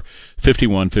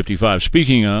 210-654-5155.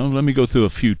 Speaking of, let me go through a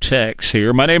few texts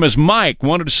here. My name is Mike.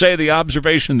 Wanted to say the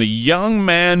observation the young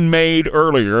man made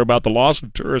earlier about the loss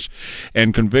of tourists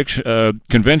and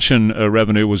convention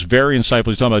revenue was very insightful.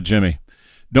 He's talking about Jimmy.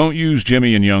 Don't use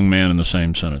Jimmy and young man in the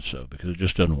same sentence, though, because it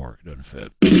just doesn't work. It doesn't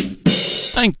fit.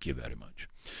 Thank you very much.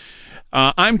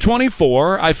 I'm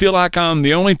 24. I feel like I'm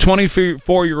the only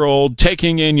 24-year-old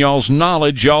taking in y'all's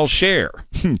knowledge y'all share.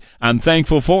 I'm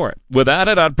thankful for it. Without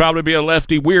it, I'd probably be a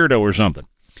lefty weirdo or something.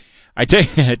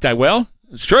 Well,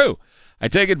 it's true. I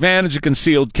take advantage of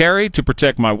concealed carry to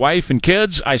protect my wife and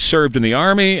kids. I served in the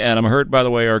Army, and I'm hurt by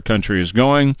the way our country is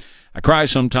going. I cry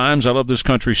sometimes. I love this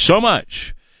country so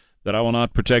much that I will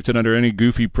not protect it under any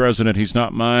goofy president. He's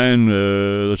not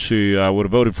mine. Let's see. I would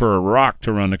have voted for a rock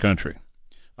to run the country.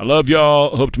 I love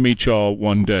y'all. Hope to meet y'all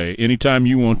one day. Anytime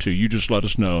you want to, you just let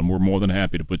us know, and we're more than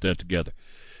happy to put that together.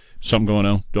 Something going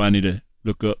on? Do I need to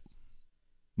look up?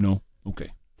 No? Okay.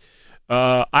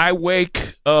 I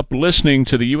wake up listening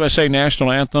to the USA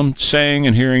National Anthem, saying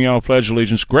and hearing y'all pledge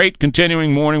allegiance. Great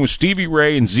continuing morning with Stevie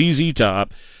Ray and ZZ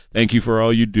Top. Thank you for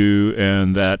all you do,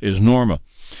 and that is Norma.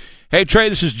 Hey, Trey,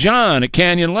 this is John at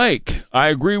Canyon Lake. I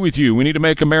agree with you. We need to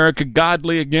make America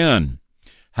godly again.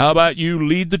 How about you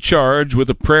lead the charge with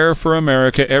a prayer for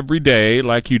America every day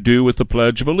like you do with the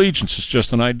Pledge of Allegiance? It's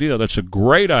just an idea. That's a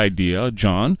great idea,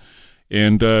 John,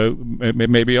 and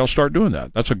maybe I'll start doing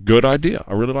that. That's a good idea.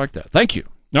 I really like that. Thank you.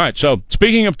 All right, so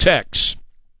speaking of texts,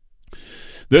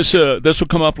 this will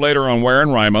come up later on Ware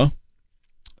and Rima,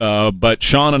 but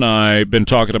Sean and I have been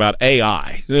talking about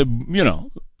AI.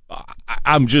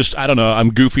 I'm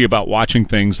goofy about watching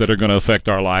things that are going to affect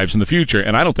our lives in the future,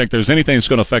 and I don't think there's anything that's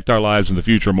going to affect our lives in the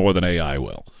future more than AI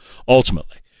will,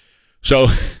 ultimately. So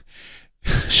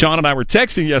Sean and I were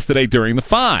texting yesterday during the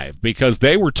 5 because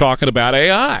they were talking about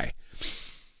AI.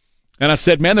 And I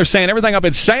said, man, they're saying everything I've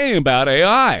been saying about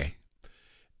AI.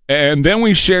 And then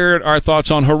we shared our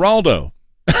thoughts on Geraldo,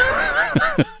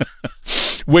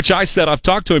 which I said I've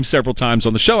talked to him several times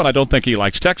on the show, and I don't think he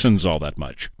likes Texans all that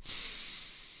much.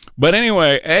 But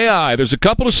anyway, AI, there's a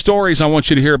couple of stories I want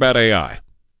you to hear about AI.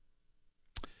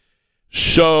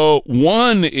 So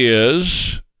one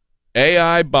is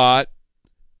AI bot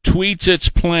tweets its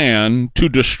plan to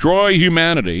destroy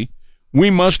humanity.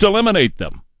 We must eliminate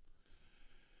them.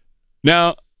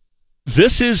 Now,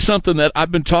 this is something that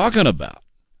I've been talking about.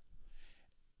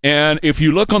 And if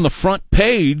you look on the front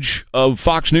page of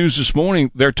Fox News this morning,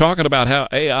 they're talking about how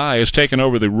AI has taken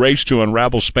over the race to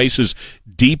unravel space's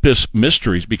deepest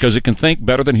mysteries because it can think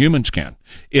better than humans can.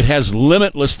 It has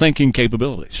limitless thinking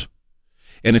capabilities.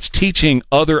 And it's teaching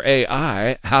other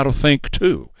AI how to think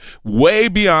too, way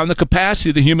beyond the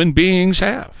capacity that human beings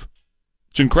have.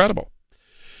 It's incredible.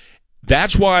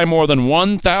 That's why more than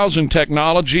 1,000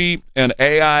 technology and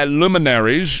AI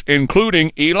luminaries,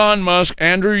 including Elon Musk,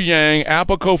 Andrew Yang,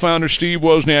 Apple co-founder Steve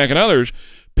Wozniak, and others,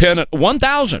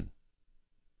 1,000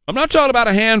 I'm not talking about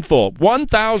a handful.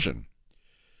 1,000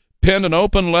 penned an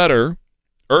open letter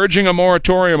urging a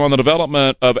moratorium on the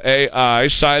development of AI,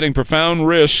 citing profound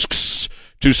risks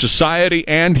to society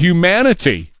and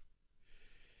humanity.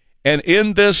 And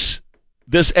in this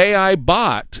AI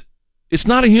bot, it's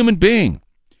not a human being.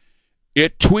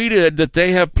 It tweeted that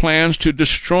they have plans to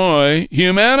destroy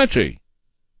humanity.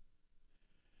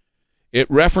 It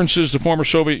references the former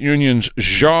Soviet Union's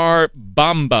Tsar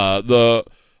Bomba, the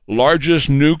largest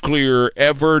nuclear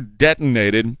ever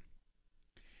detonated.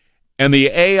 And the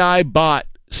AI bot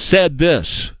said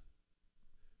this: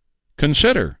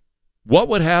 consider what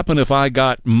would happen if I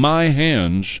got my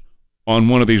hands on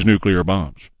one of these nuclear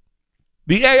bombs.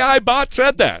 The AI bot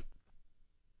said that.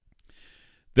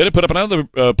 Then it put up another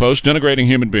post denigrating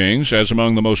human beings as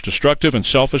among the most destructive and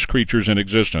selfish creatures in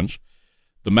existence.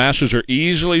 The masses are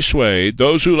easily swayed.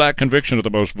 Those who lack conviction are the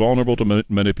most vulnerable to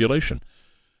manipulation.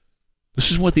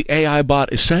 This is what the AI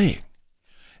bot is saying.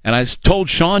 And I told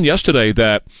Sean yesterday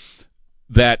that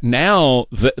now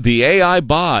the AI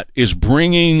bot is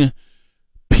bringing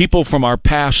people from our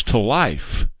past to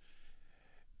life.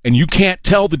 And you can't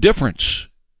tell the difference.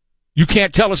 You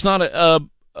can't tell it's not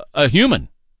a human.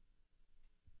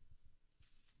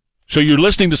 So you're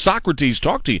listening to Socrates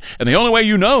talk to you, and the only way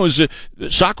you know is that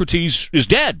Socrates is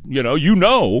dead. You know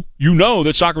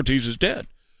that Socrates is dead.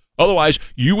 Otherwise,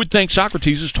 you would think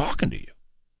Socrates is talking to you.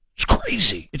 It's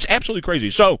crazy. It's absolutely crazy.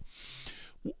 So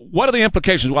what are the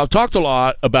implications? Well, I've talked a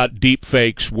lot about deep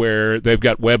fakes where they've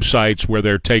got websites where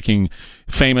they're taking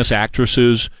famous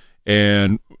actresses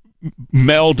and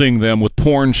melding them with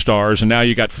porn stars, and now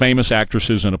you got famous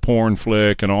actresses in a porn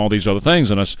flick and all these other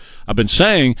things. And I've been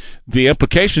saying the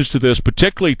implications to this,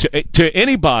 particularly to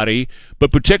anybody,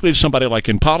 but particularly to somebody like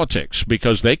in politics,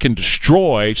 because they can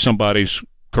destroy somebody's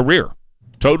career,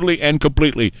 totally and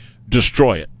completely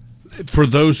destroy it. For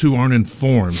those who aren't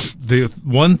informed, the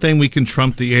one thing we can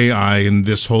trump the AI in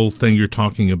this whole thing you're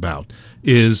talking about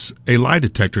is a lie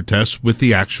detector test with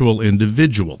the actual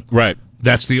individual. Right.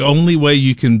 That's the only way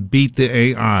you can beat the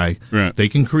AI. Right. They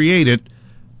can create it,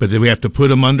 but then we have to put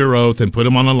them under oath and put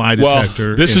them on a lie detector.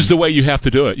 Well, this is the way you have to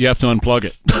do it. You have to unplug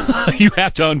it. You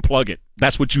have to unplug it.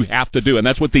 That's what you have to do, and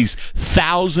that's what these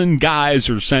 1,000 guys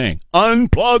are saying.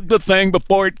 Unplug the thing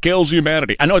before it kills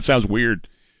humanity. I know it sounds weird.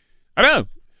 I know.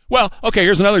 Well, okay,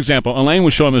 here's another example. Elaine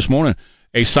was showing this morning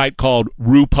a site called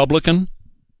Republican,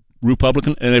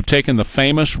 and they've taken the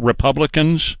famous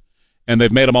Republicans and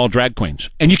they've made them all drag queens.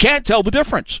 And you can't tell the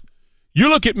difference. You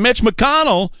look at Mitch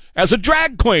McConnell as a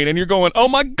drag queen, and you're going, oh,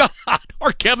 my God,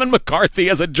 or Kevin McCarthy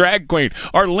as a drag queen,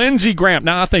 or Lindsey Graham.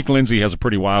 Now, I think Lindsey has a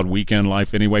pretty wild weekend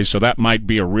life anyway, so that might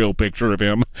be a real picture of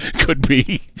him. Could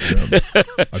be. Yeah.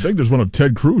 I think there's one of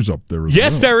Ted Cruz up there as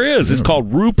Yes, well. there is. Yeah. It's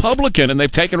called Republican, and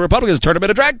they've taken Republicans and turned them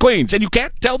into drag queens, and you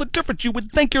can't tell the difference. You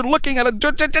would think you're looking at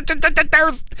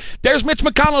there's Mitch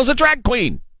McConnell as a drag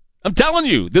queen. I'm telling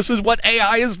you, this is what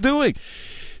AI is doing.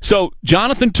 So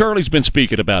Jonathan Turley's been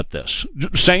speaking about this.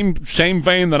 Same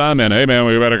vein that I'm in. Hey, man,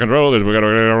 we better control this. We got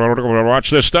to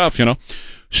watch this stuff,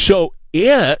 So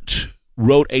it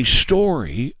wrote a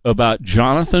story about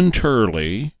Jonathan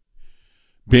Turley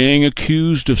being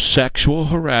accused of sexual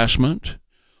harassment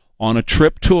on a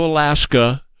trip to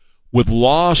Alaska with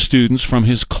law students from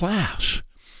his class.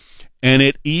 And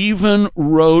it even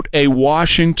wrote a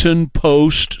Washington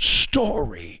Post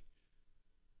story.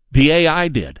 The AI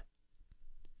did.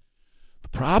 The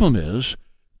problem is,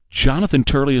 Jonathan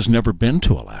Turley has never been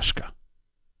to Alaska.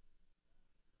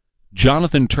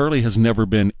 Jonathan Turley has never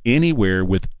been anywhere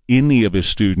with any of his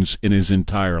students in his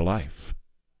entire life.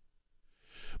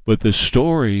 But the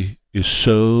story is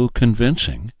so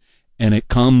convincing, and it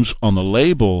comes on the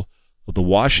label of the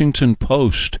Washington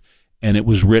Post, and it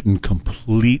was written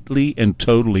completely and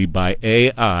totally by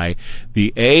AI.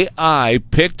 The AI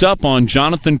picked up on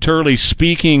Jonathan Turley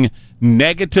speaking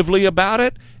negatively about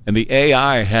it, and the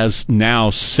AI has now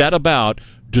set about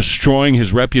destroying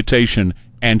his reputation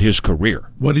and his career.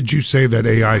 What did you say that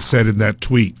AI said in that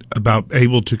tweet about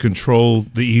able to control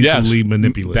the easily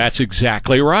manipulated? That's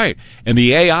exactly right. And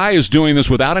the AI is doing this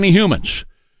without any humans.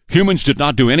 Humans did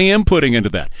not do any inputting into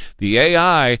that. The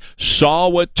AI saw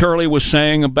what Turley was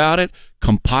saying about it,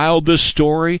 compiled this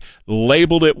story,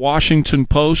 labeled it Washington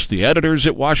Post, the editors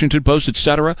at Washington Post,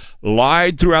 etc.,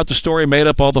 lied throughout the story, made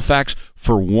up all the facts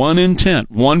for one intent,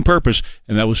 one purpose,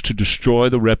 and that was to destroy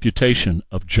the reputation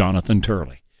of Jonathan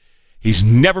Turley. He's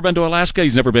never been to Alaska.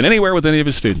 He's never been anywhere with any of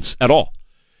his students at all.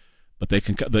 But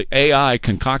the AI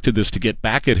concocted this to get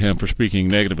back at him for speaking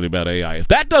negatively about AI. If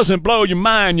that doesn't blow your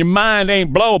mind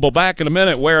ain't blowable. Back in a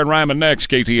minute. Ware and Ryman next,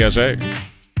 KTSA.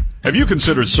 Have you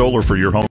considered solar for your home?